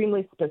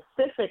extremely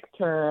specific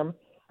term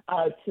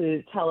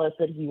to tell us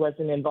that he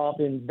wasn't involved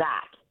in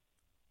that.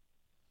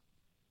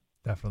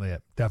 Definitely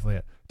it.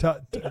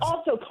 It's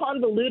also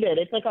convoluted.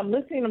 It's like I'm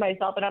listening to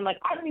myself and I'm like,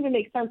 I don't even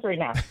make sense right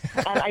now.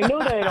 And I know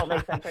that I don't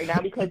make sense right now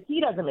because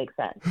he doesn't make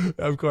sense.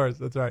 Of course,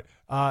 that's right.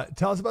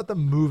 Tell us about the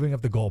moving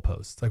of the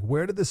goalposts. Like,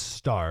 where did this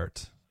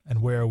start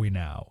and where are we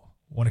now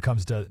when it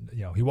comes to,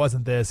 he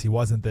wasn't this,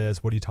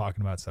 what are you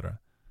talking about, et cetera?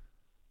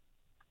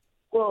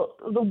 Well,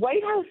 the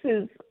White House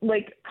is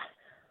okay,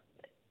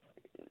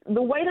 so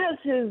the White House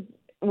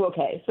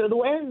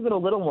has been a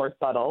little more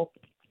subtle.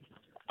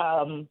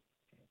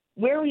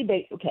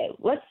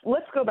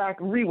 Let's go back,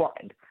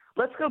 rewind.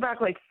 Let's go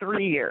back like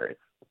 3 years,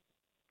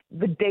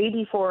 the day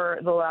before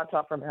the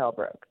laptop from hell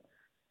broke.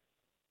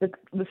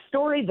 The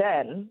story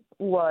then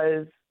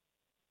was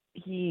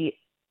Joe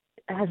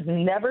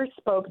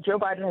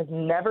Biden has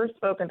never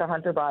spoken to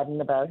Hunter Biden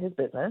about his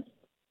business.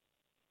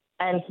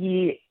 And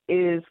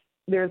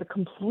there's a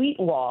complete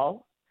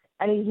wall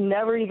and he's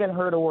never even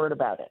heard a word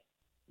about it.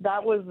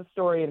 That was the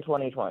story in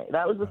 2020.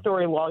 That was the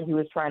story while he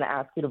was trying to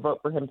ask you to vote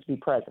for him to be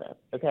president,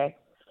 okay?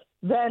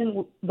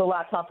 Then the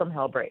laptop from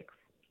hell breaks.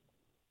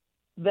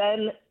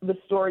 Then the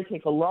story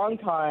takes a long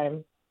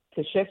time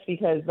to shift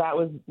because that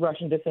was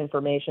Russian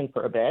disinformation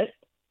for a bit.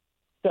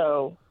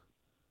 So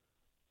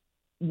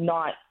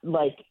not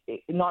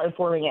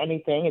informing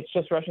anything. It's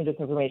just Russian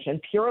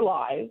disinformation, pure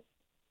lies.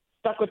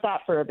 Stuck with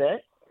that for a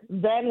bit.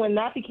 Then when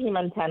that became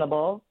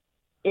untenable,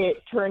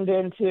 it turned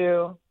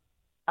into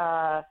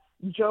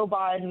Joe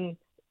Biden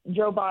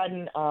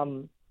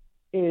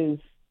is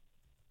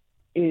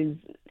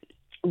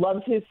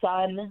loves his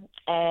son,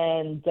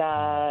 and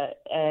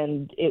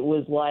it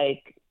was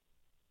like,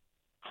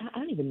 I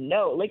don't even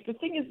know. Like, the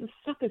thing is, the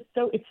stuff is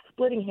it's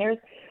splitting hairs.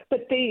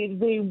 But they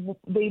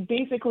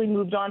basically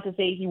moved on to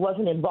say he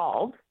wasn't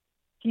involved.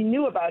 He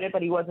knew about it,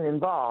 but he wasn't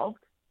involved.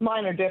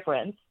 Minor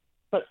difference,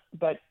 but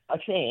a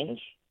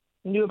change.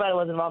 He knew about it,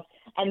 wasn't involved.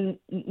 And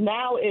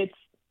now it's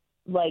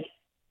like,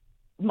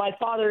 my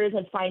father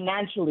isn't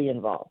financially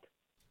involved.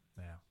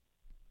 Yeah.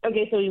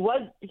 Okay, so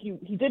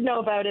he did know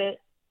about it.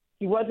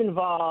 He was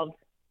involved,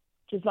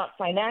 just not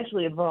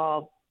financially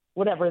involved,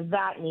 whatever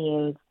that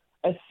means,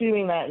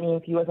 assuming that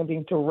means he wasn't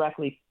being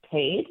directly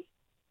paid.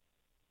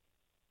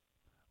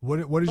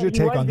 What is your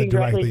take on the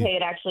directly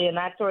paid, actually, and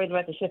that story is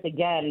about to shift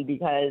again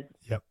because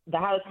the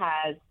House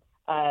has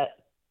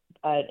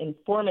an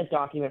informant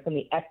document from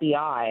the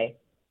FBI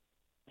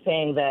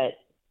saying that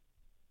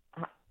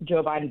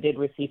Joe Biden did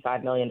receive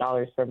 $5 million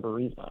from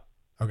Burisma.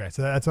 Okay,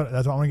 so that's what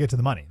I want to get to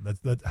the money.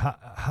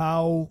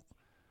 How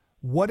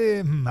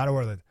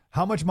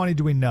much money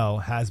do we know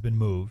has been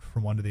moved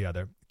from one to the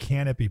other?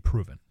 Can it be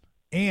proven?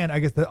 And I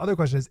guess the other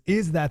question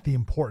is that the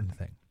important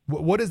thing?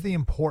 What is the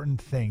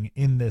important thing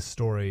in this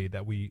story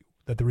that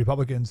the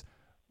Republicans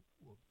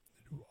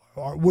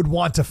would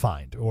want to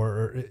find,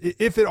 or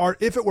if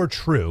it were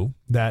true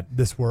that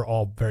this were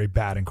all very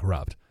bad and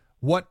corrupt,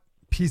 what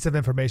piece of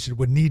information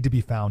would need to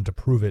be found to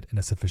prove it in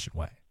a sufficient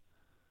way?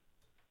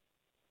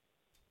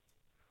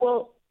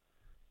 Well,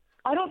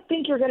 I don't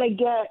think you're going to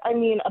get,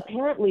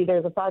 apparently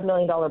there's a $5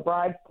 million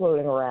bribe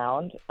floating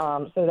around,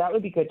 so that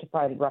would be good to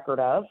find record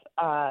of.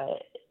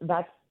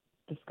 That's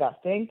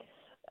disgusting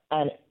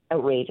and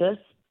outrageous,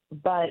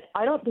 but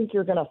I don't think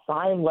you're going to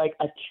find like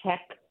a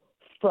check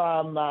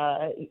from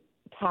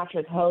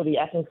Patrick Ho, the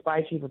ethnic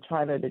spy chief of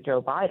China, to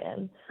Joe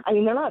Biden. I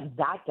mean, they're not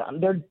that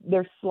dumb.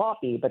 They're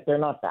sloppy, but they're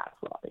not that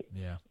sloppy.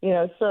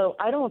 Yeah. So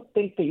I don't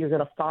think that you're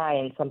going to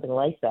find something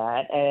like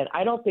that, and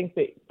I don't think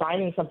that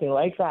finding something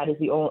like that is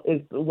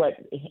what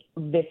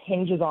this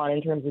hinges on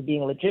in terms of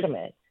being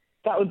legitimate.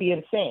 That would be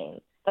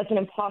insane. That's an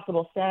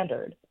impossible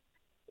standard.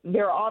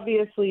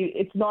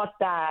 It's not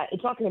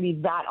going to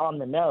be that on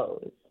the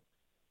nose.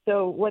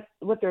 So what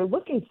they're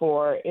looking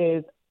for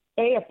is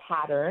A, a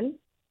pattern,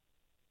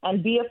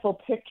 and B, a full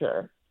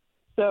picture.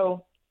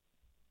 So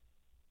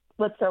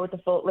let's start with the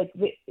full,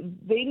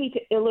 they need to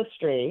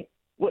illustrate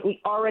what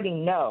we already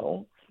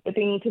know, but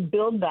they need to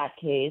build that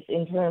case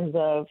in terms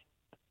of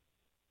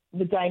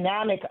the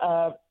dynamic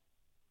of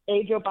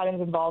Joe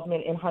Biden's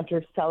involvement in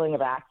Hunter's selling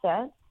of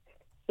access.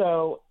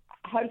 So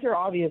Hunter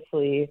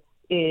obviously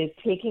is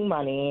taking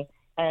money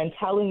and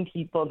telling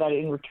people that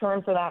in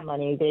return for that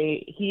money,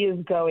 he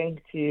is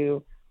going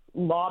to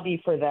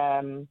lobby for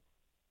them,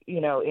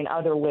 in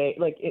other ways,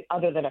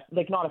 other than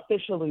not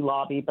officially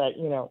lobby, but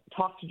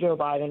talk to Joe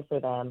Biden for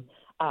them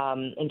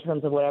in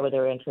terms of whatever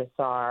their interests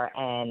are,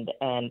 and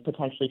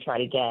potentially try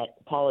to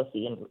get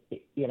policy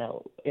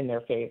in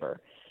their favor.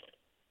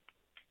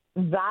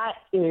 That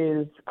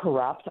is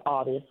corrupt,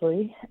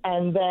 obviously.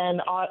 And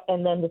then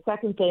the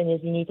second thing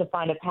is you need to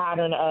find a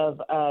pattern of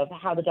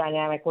how the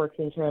dynamic works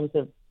in terms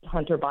of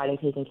Hunter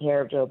Biden taking care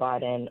of Joe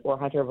Biden, or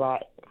Hunter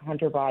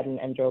Biden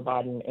and Joe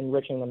Biden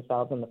enriching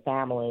themselves and the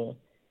family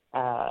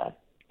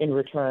in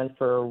return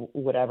for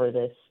whatever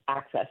this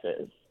access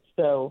is.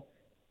 So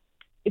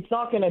it's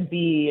not going to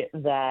be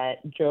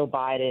that Joe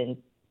Biden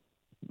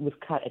was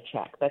cut a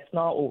check. That's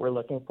not what we're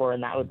looking for,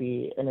 and that would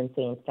be an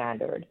insane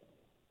standard.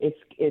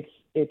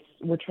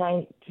 We're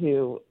trying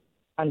to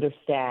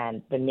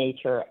understand the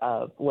nature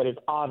of what is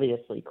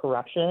obviously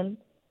corruption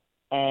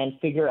and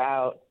figure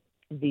out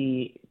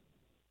the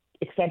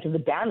extent of the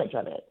damage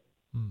of it.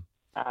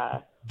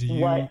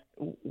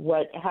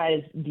 What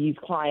have these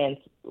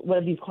clients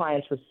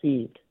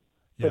received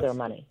for their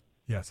money?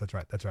 Yes, that's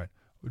right. That's right.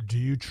 Do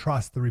you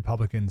trust the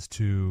Republicans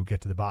to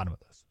get to the bottom of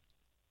this?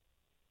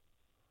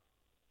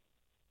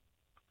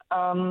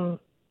 I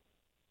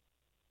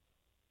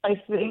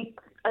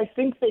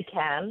think they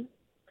can.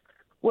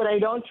 What I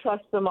don't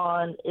trust them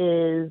on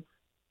is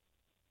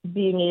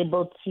being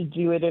able to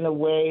do it in a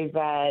way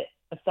that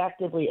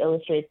effectively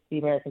illustrates to the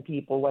American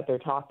people what they're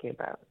talking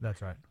about.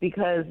 That's right.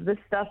 Because this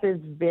stuff is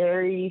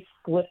very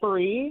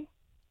slippery,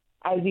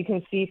 as you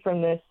can see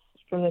from this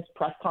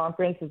press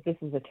conference. If this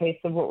is a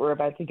taste of what we're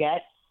about to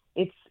get,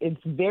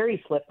 it's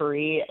very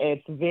slippery.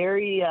 It's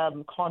very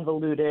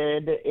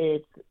convoluted.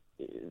 It's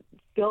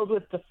filled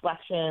with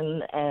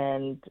deflection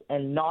and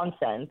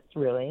nonsense,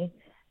 really.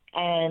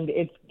 And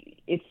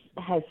they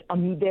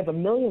have a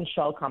million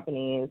shell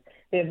companies.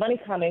 They have money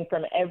coming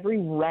from every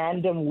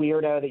random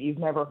weirdo that you've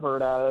never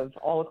heard of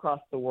all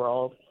across the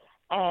world.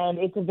 And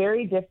it's a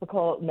very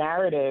difficult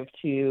narrative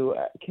to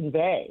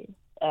convey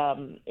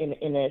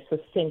in a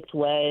succinct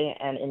way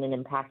and in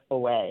an impactful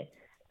way.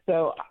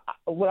 So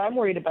what I'm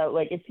worried about,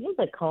 like, it seems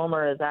like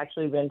Comer has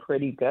actually been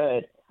pretty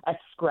good at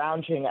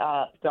scrounging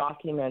up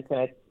documents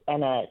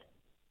and at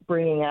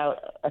bringing out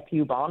a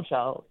few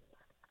bombshells.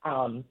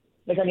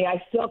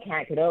 I still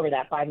can't get over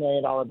that $5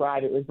 million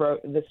bribe.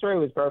 The story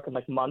was broken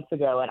like months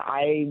ago, and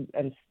I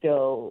am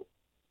still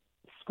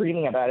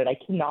screaming about it. I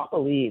cannot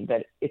believe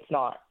that it's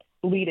not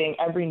leading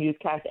every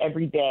newscast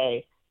every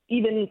day,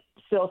 even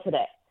still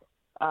today.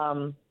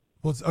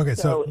 Okay,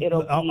 so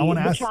I want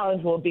to ask. The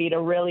challenge will be to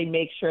really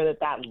make sure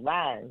that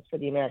lands for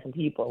the American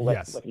people.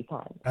 What he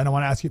finds. And I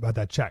want to ask you about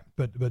that check,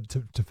 but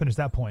to finish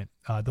that point,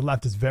 the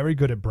left is very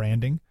good at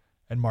branding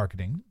and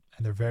marketing,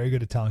 and they're very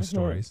good at telling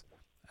stories.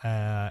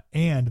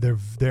 And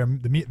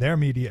their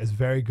media is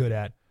very good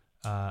at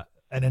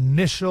an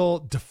initial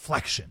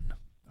deflection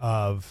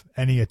of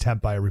any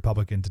attempt by a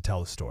Republican to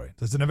tell a story.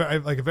 So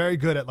it's very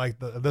good at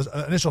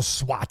the initial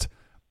SWAT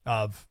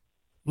of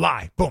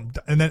lie, boom,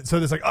 and then so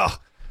there's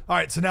all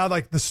right. So now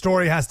the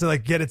story has to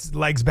get its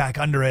legs back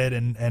under it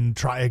and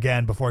try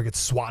again before it gets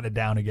swatted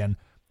down again,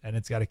 and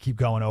it's got to keep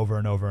going over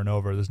and over and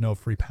over. There's no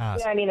free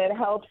pass. Yeah, I mean it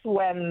helps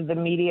when the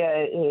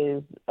media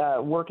is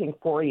working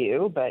for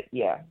you, but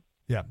yeah.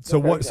 Yeah. So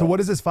what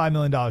is this $5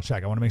 million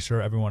check? I want to make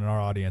sure everyone in our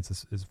audience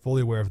is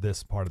fully aware of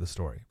this part of the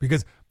story.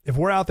 Because if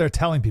we're out there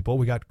telling people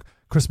we got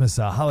Christmas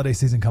holiday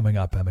season coming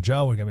up, Emma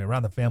Joe, we're going to be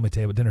around the family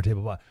table, dinner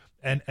table, blah,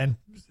 and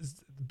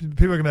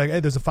people are going to be like, hey,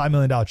 there's a $5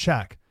 million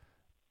check.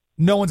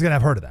 No one's going to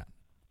have heard of that.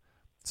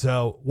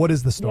 So what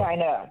is the story? Yeah, I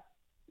know.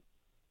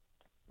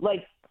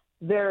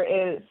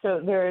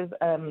 There's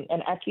an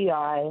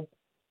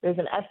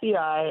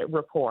FBI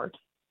report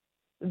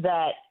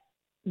that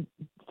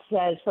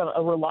says from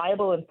a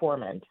reliable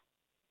informant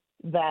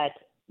that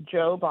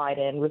Joe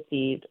Biden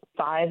received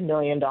 $5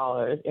 million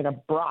in a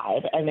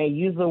bribe, and they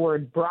use the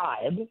word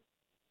bribe,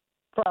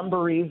 from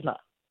Burisma.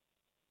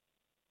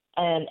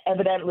 And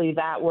evidently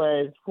that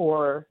was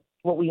for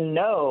what we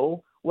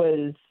know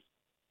was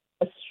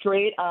a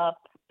straight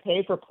up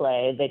pay for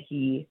play that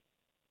he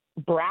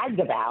bragged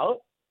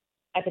about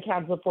at the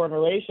Council of Foreign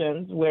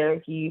Relations, where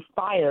he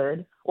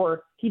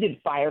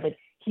didn't fire, but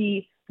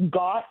he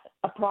got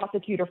a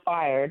prosecutor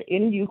fired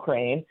in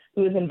Ukraine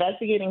who was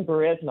investigating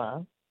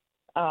Burisma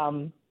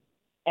and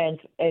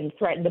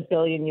threatened $1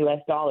 billion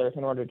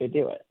in order to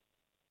do it.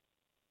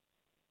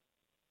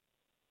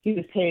 He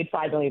was paid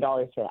 $5 million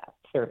for that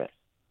service.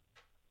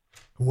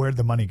 Where'd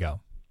the money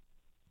go?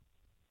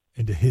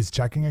 Into his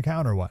checking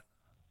account or what?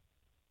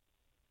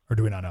 Or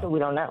do we not know? So we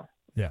don't know.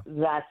 Yeah.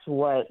 That's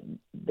what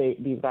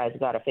these guys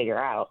got to figure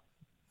out.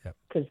 Yep.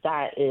 Because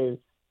that is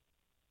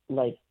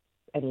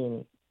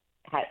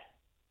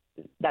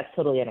that's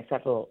totally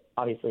unacceptable,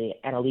 obviously,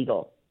 and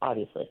illegal,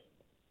 obviously.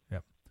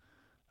 Yep.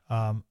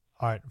 All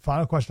right.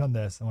 Final question on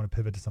this. I want to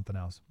pivot to something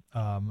else.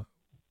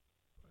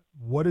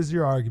 What is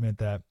your argument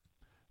that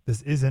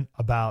this isn't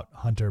about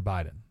Hunter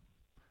Biden?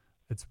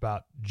 It's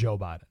about Joe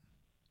Biden.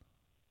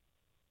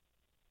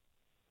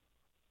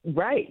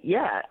 Right.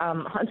 Yeah.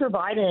 Hunter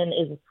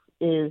Biden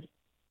is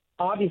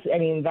obviously, I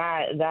mean,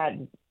 that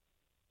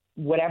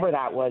whatever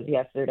that was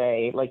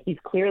yesterday, he's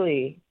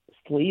clearly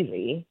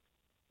sleazy,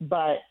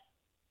 but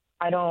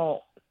I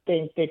don't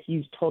think that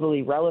he's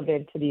totally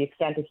relevant to the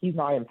extent that he's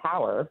not in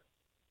power.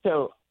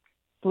 So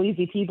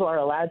sleazy people are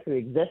allowed to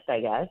exist,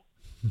 I guess.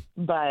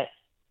 But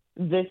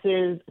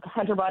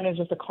Hunter Biden is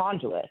just a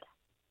conduit.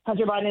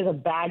 Hunter Biden is a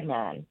bag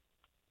man.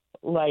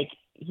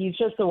 He's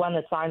just the one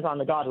that signs on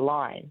the dotted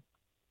line.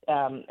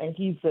 And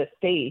he's the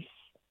face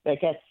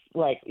that gets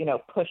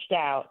pushed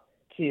out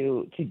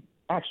to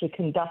actually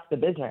conduct the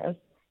business.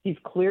 He's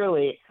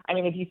clearly, I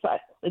mean, if you thought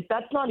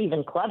that's not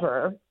even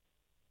clever,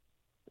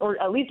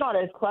 or at least not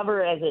as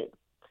clever as it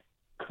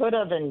could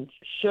have and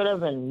should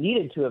have and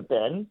needed to have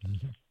been,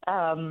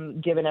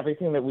 given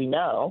everything that we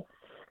know.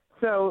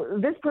 So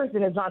this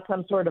person is not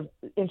some sort of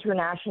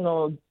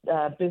international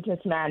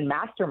businessman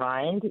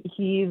mastermind.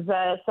 He's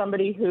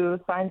somebody who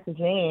signs his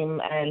name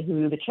and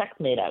who the check's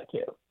made out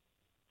to.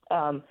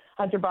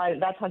 Hunter Biden,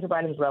 that's Hunter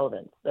Biden's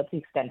relevance. That's the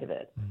extent of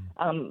it.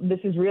 This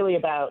is really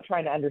about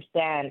trying to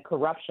understand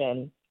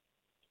corruption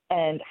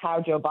and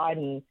how Joe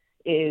Biden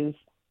is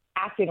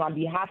acting on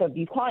behalf of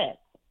these clients.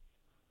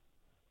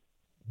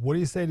 What do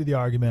you say to the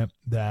argument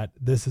that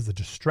this is a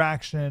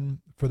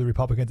distraction for the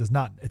Republicans? It's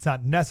not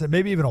necessary.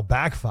 Maybe even it'll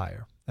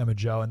backfire, Emma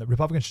Joe, and the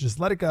Republicans should just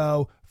let it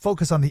go,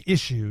 focus on the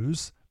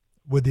issues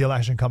with the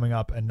election coming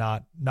up, and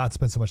not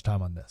spend so much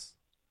time on this.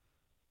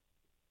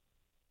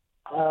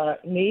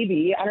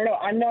 Maybe. I don't know.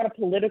 I'm not a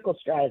political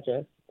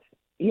strategist.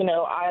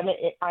 I'm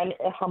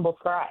a humble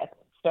scribe.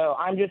 So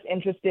I'm just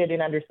interested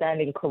in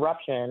understanding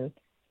corruption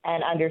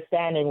and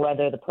understanding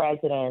whether the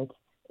president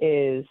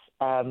is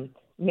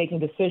making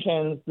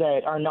decisions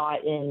that are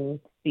not in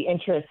the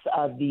interests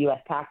of the U.S.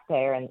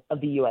 taxpayer and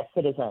of the U.S.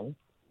 citizen.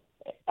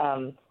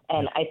 And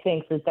And I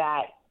think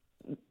that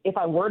if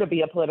I were to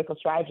be a political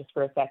strategist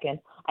for a second,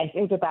 I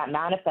think that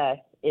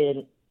manifests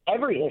in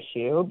every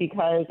issue,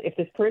 because if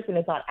this person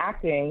is not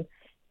acting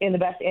in the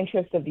best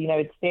interest of the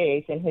United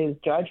States in his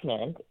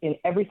judgment in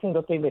every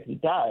single thing that he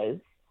does,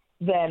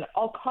 then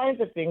all kinds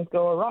of things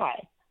go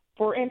awry.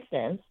 For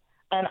instance,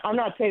 and I'm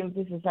not saying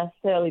that this is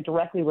necessarily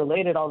directly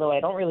related, although I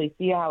don't really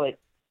see how it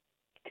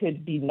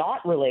could be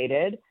not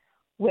related,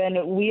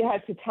 when we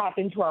had to tap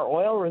into our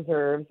oil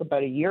reserves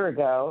about a year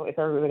ago, if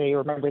everybody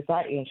remembers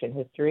that ancient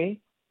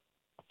history,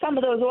 some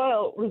of those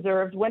oil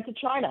reserves went to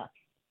China,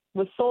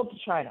 was sold to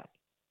China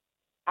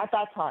at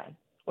that time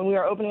when we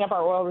were opening up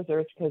our oil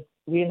reserves because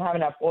we didn't have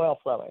enough oil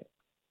flowing.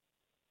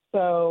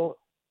 So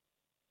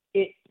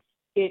it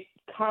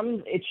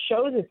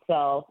shows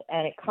itself,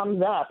 and it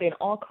comes up in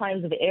all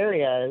kinds of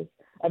areas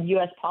of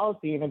U.S.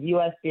 policy and of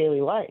U.S.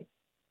 daily life.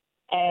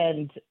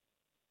 And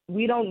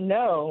we don't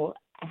know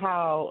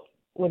how,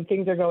 when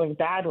things are going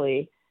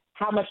badly,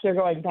 how much they're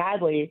going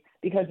badly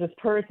because this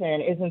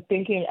person isn't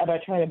thinking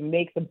about trying to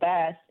make the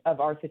best of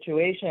our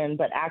situation,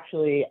 but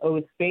actually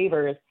owes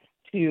favors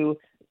to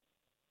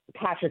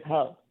Patrick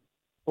Ho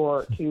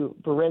or to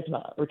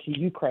Burisma or to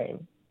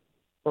Ukraine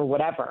or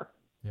whatever.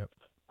 Yep.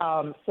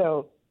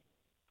 So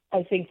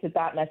I think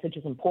that message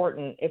is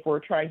important if we're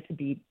trying to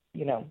be,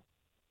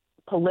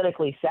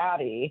 politically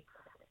savvy,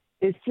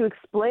 is to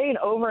explain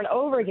over and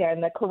over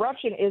again that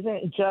corruption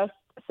isn't just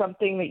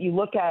something that you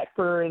look at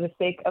for the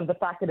sake of the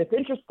fact that it's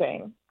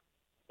interesting.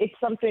 It's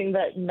something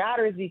that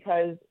matters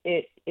because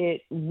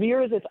it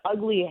rears its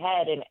ugly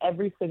head in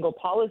every single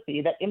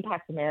policy that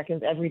impacts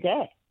Americans every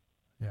day.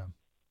 Yeah.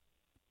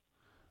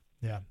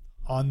 Yeah.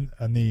 On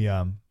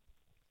the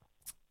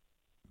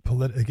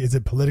is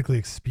it politically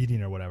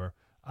expedient or whatever?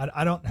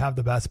 I don't have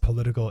the best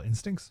political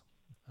instincts.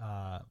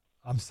 I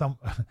don't know.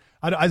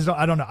 I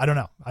don't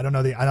know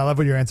and I love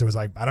what your answer was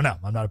like. I don't know.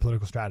 I'm not a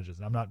political strategist,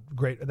 and I'm not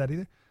great at that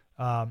either.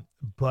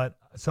 But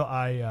so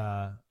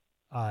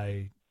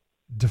I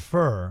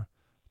defer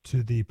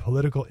to the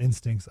political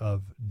instincts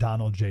of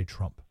Donald J.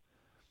 Trump,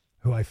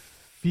 who I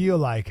feel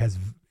like has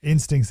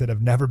instincts that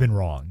have never been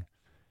wrong.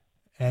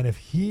 And if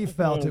he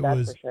felt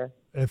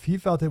if he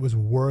felt it was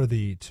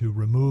worthy to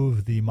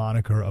remove the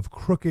moniker of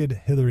crooked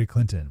Hillary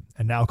Clinton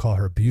and now call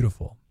her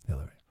beautiful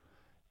Hillary,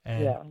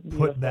 and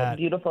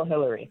beautiful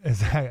Hillary,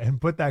 exactly,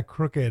 and put that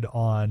crooked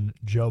on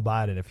Joe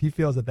Biden, if he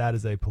feels that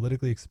is a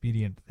politically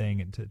expedient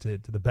thing and to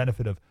the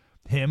benefit of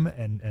him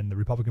and the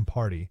Republican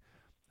Party,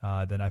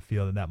 then I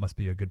feel that must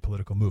be a good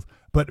political move.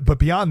 But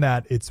beyond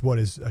that, it's what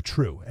is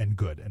true and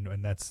good,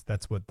 and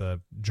that's what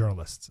the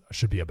journalists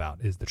should be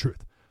about, is the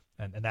truth.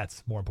 And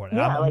that's more important.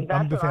 Yeah,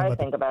 that's what I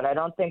think about. I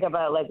don't think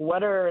about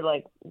what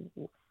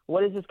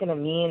is this going to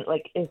mean?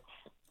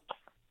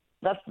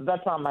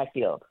 That's on my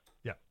field.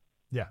 Yeah,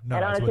 yeah. No,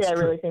 and honestly, I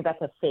really think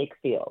that's a fake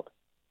field.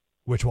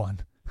 Which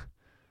one?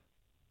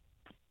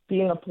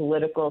 Being a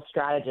political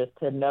strategist,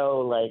 to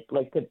know,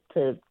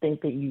 to think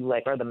that you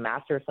are the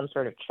master of some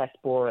sort of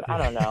chessboard. I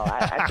don't know.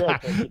 I feel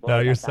like people. No,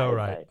 you're so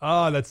right.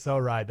 Oh, that's so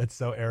right. That's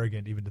so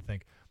arrogant even to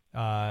think.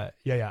 I'm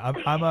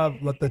a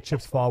let the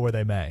chips fall where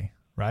they may.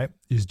 Right?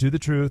 You just do the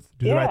truth,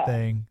 do the right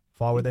thing,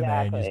 fall where they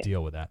may, and you just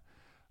deal with that.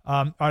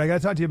 All right, I got to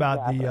talk to you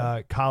about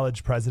the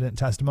college president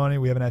testimony.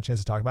 We haven't had a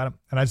chance to talk about it.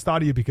 And I just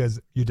thought of you because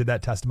you did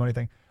that testimony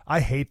thing. I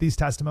hate these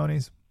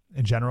testimonies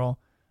in general.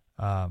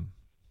 Talk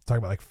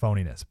about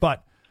phoniness.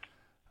 But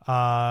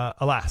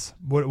alas,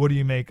 what do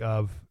you make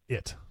of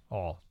it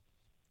all?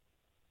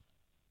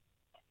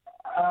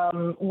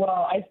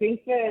 Well, I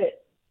think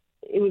that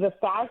it was a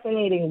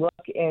fascinating look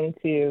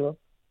into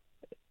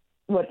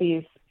what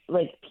these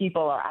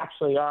people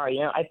actually are.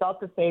 I felt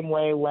the same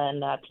way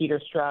when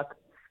Peter Strzok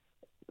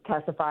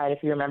testified.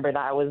 If you remember,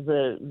 that was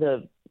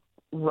the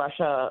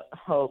Russia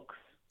hoax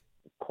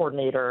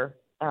coordinator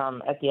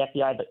at the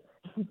FBI, but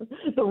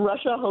the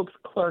Russia hoax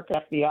clerk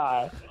at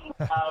FBI.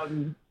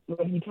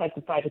 When he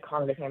testified to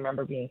Congress, I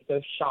remember being so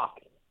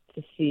shocked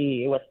to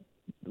see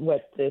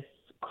what this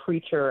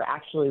creature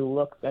actually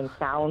looks and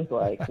sounds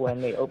like when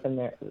they open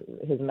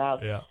his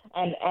mouth. Yeah.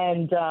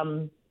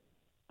 And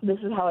this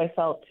is how I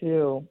felt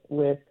too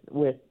with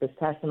this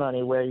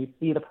testimony, where you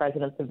see the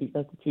presidents of these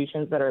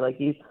institutions that are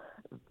these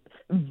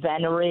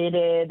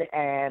venerated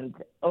and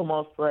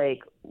almost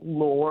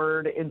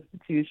lord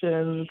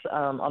institutions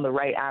on the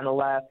right and the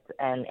left,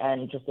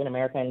 and just in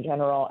America in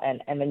general,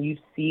 and then you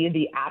see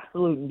the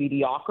absolute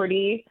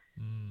mediocrity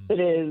that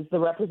is the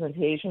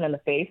representation and the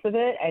face of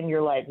it, and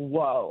you're like,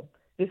 whoa,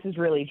 this is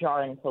really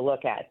jarring to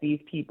look at.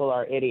 These people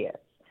are idiots.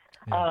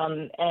 Yeah.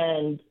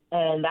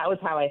 And that was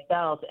how I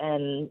felt.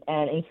 And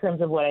in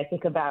terms of what I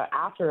think about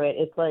after it,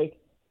 it's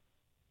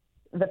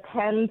the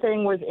pen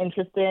thing was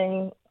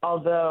interesting,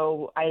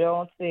 although I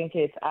don't think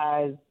it's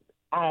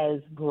as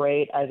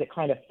great as it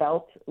kind of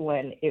felt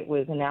when it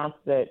was announced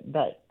that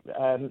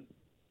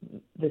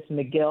this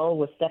McGill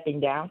was stepping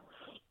down,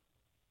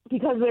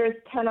 because there's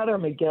 10 other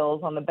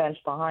McGills on the bench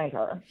behind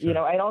her. Sure.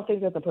 I don't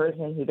think that the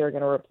person who they're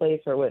going to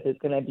replace her with is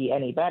going to be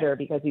any better,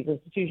 because these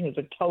institutions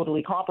are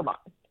totally compromised.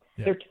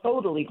 Yeah. They're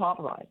totally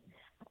compromised.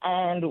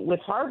 And with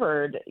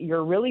Harvard,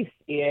 you're really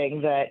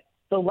seeing that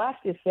the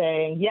left is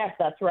saying, yes,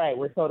 that's right,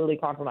 we're totally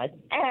compromised,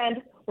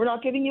 and we're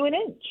not giving you an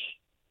inch.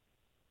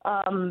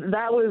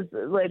 That was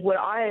like what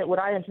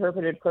I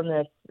interpreted from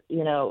this,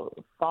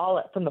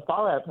 fallout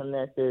from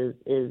this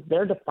is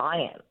they're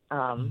defiant,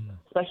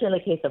 especially in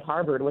the case of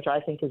Harvard, which I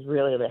think is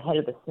really the head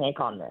of the snake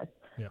on this,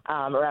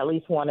 or at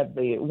least one of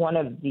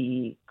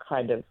the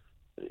kind of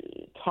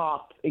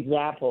top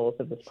examples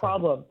of this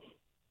problem.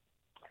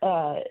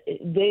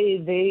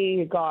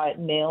 They got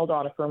nailed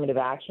on affirmative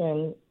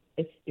action.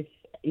 If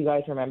you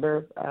guys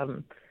remember,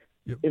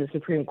 It was a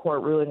Supreme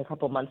Court ruling a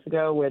couple months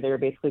ago where they were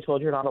basically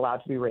told you're not allowed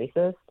to be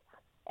racist,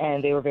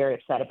 and they were very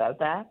upset about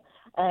that.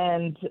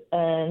 And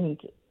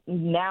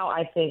now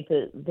I think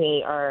that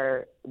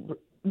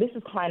this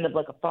is kind of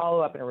like a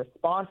follow-up and a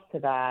response to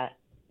that,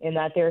 in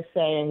that they're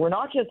saying we're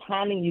not just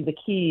handing you the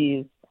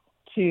keys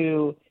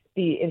to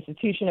the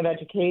institution of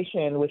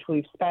education, which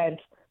we've spent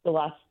the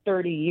last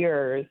 30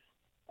 years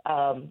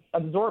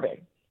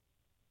absorbing.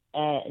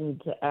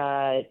 And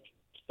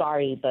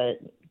sorry, but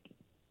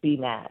be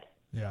mad.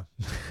 Yeah.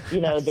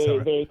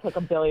 They took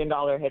 $1 billion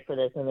hit for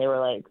this, and they were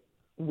like,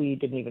 we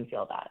didn't even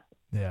feel that.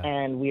 Yeah.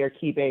 And we are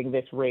keeping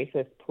this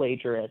racist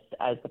plagiarist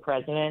as the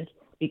president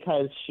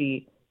because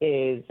she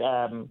is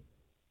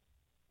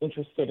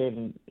interested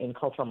in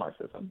cultural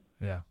Marxism.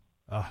 Yeah.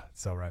 Oh,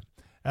 so right.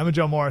 Emma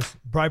Jo Morris,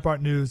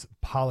 Breitbart News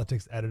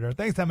Politics Editor.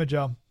 Thanks, Emma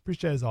Jo.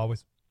 Appreciate it as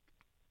always.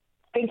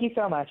 Thank you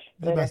so much.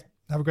 You're the best.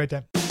 Have a great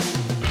day.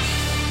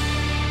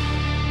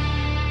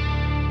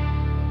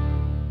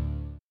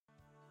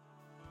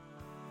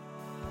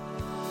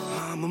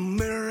 I'm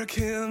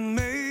American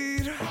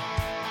made.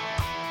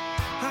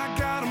 I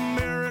got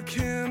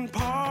American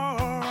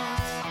parts.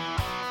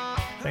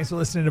 Thanks for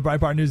listening to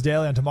Breitbart News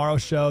Daily. On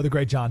tomorrow's show, the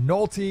great John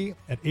Nolte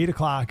at 8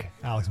 o'clock.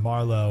 Alex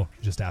Marlowe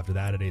just after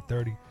that at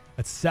 8:30.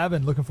 At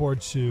 7, looking forward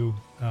to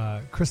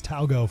Chris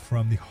Talgo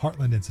from the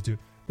Heartland Institute.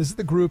 This is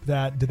the group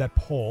that did that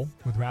poll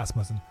with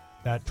Rasmussen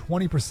that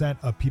 20%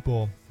 of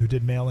people who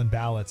did mail-in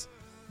ballots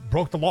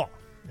broke the law.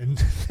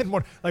 And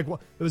more, like,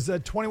 it was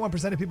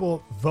 21% of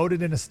people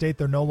voted in a state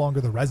they're no longer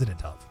the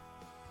resident of.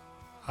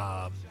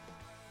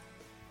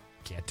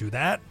 Can't do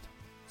that.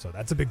 So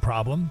that's a big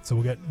problem. So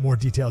we'll get more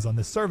details on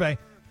this survey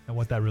and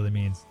what that really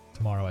means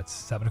tomorrow at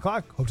 7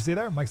 o'clock. Hope to see you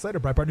there. Mike Slater,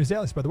 Breitbart News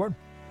Daily. Spread the word.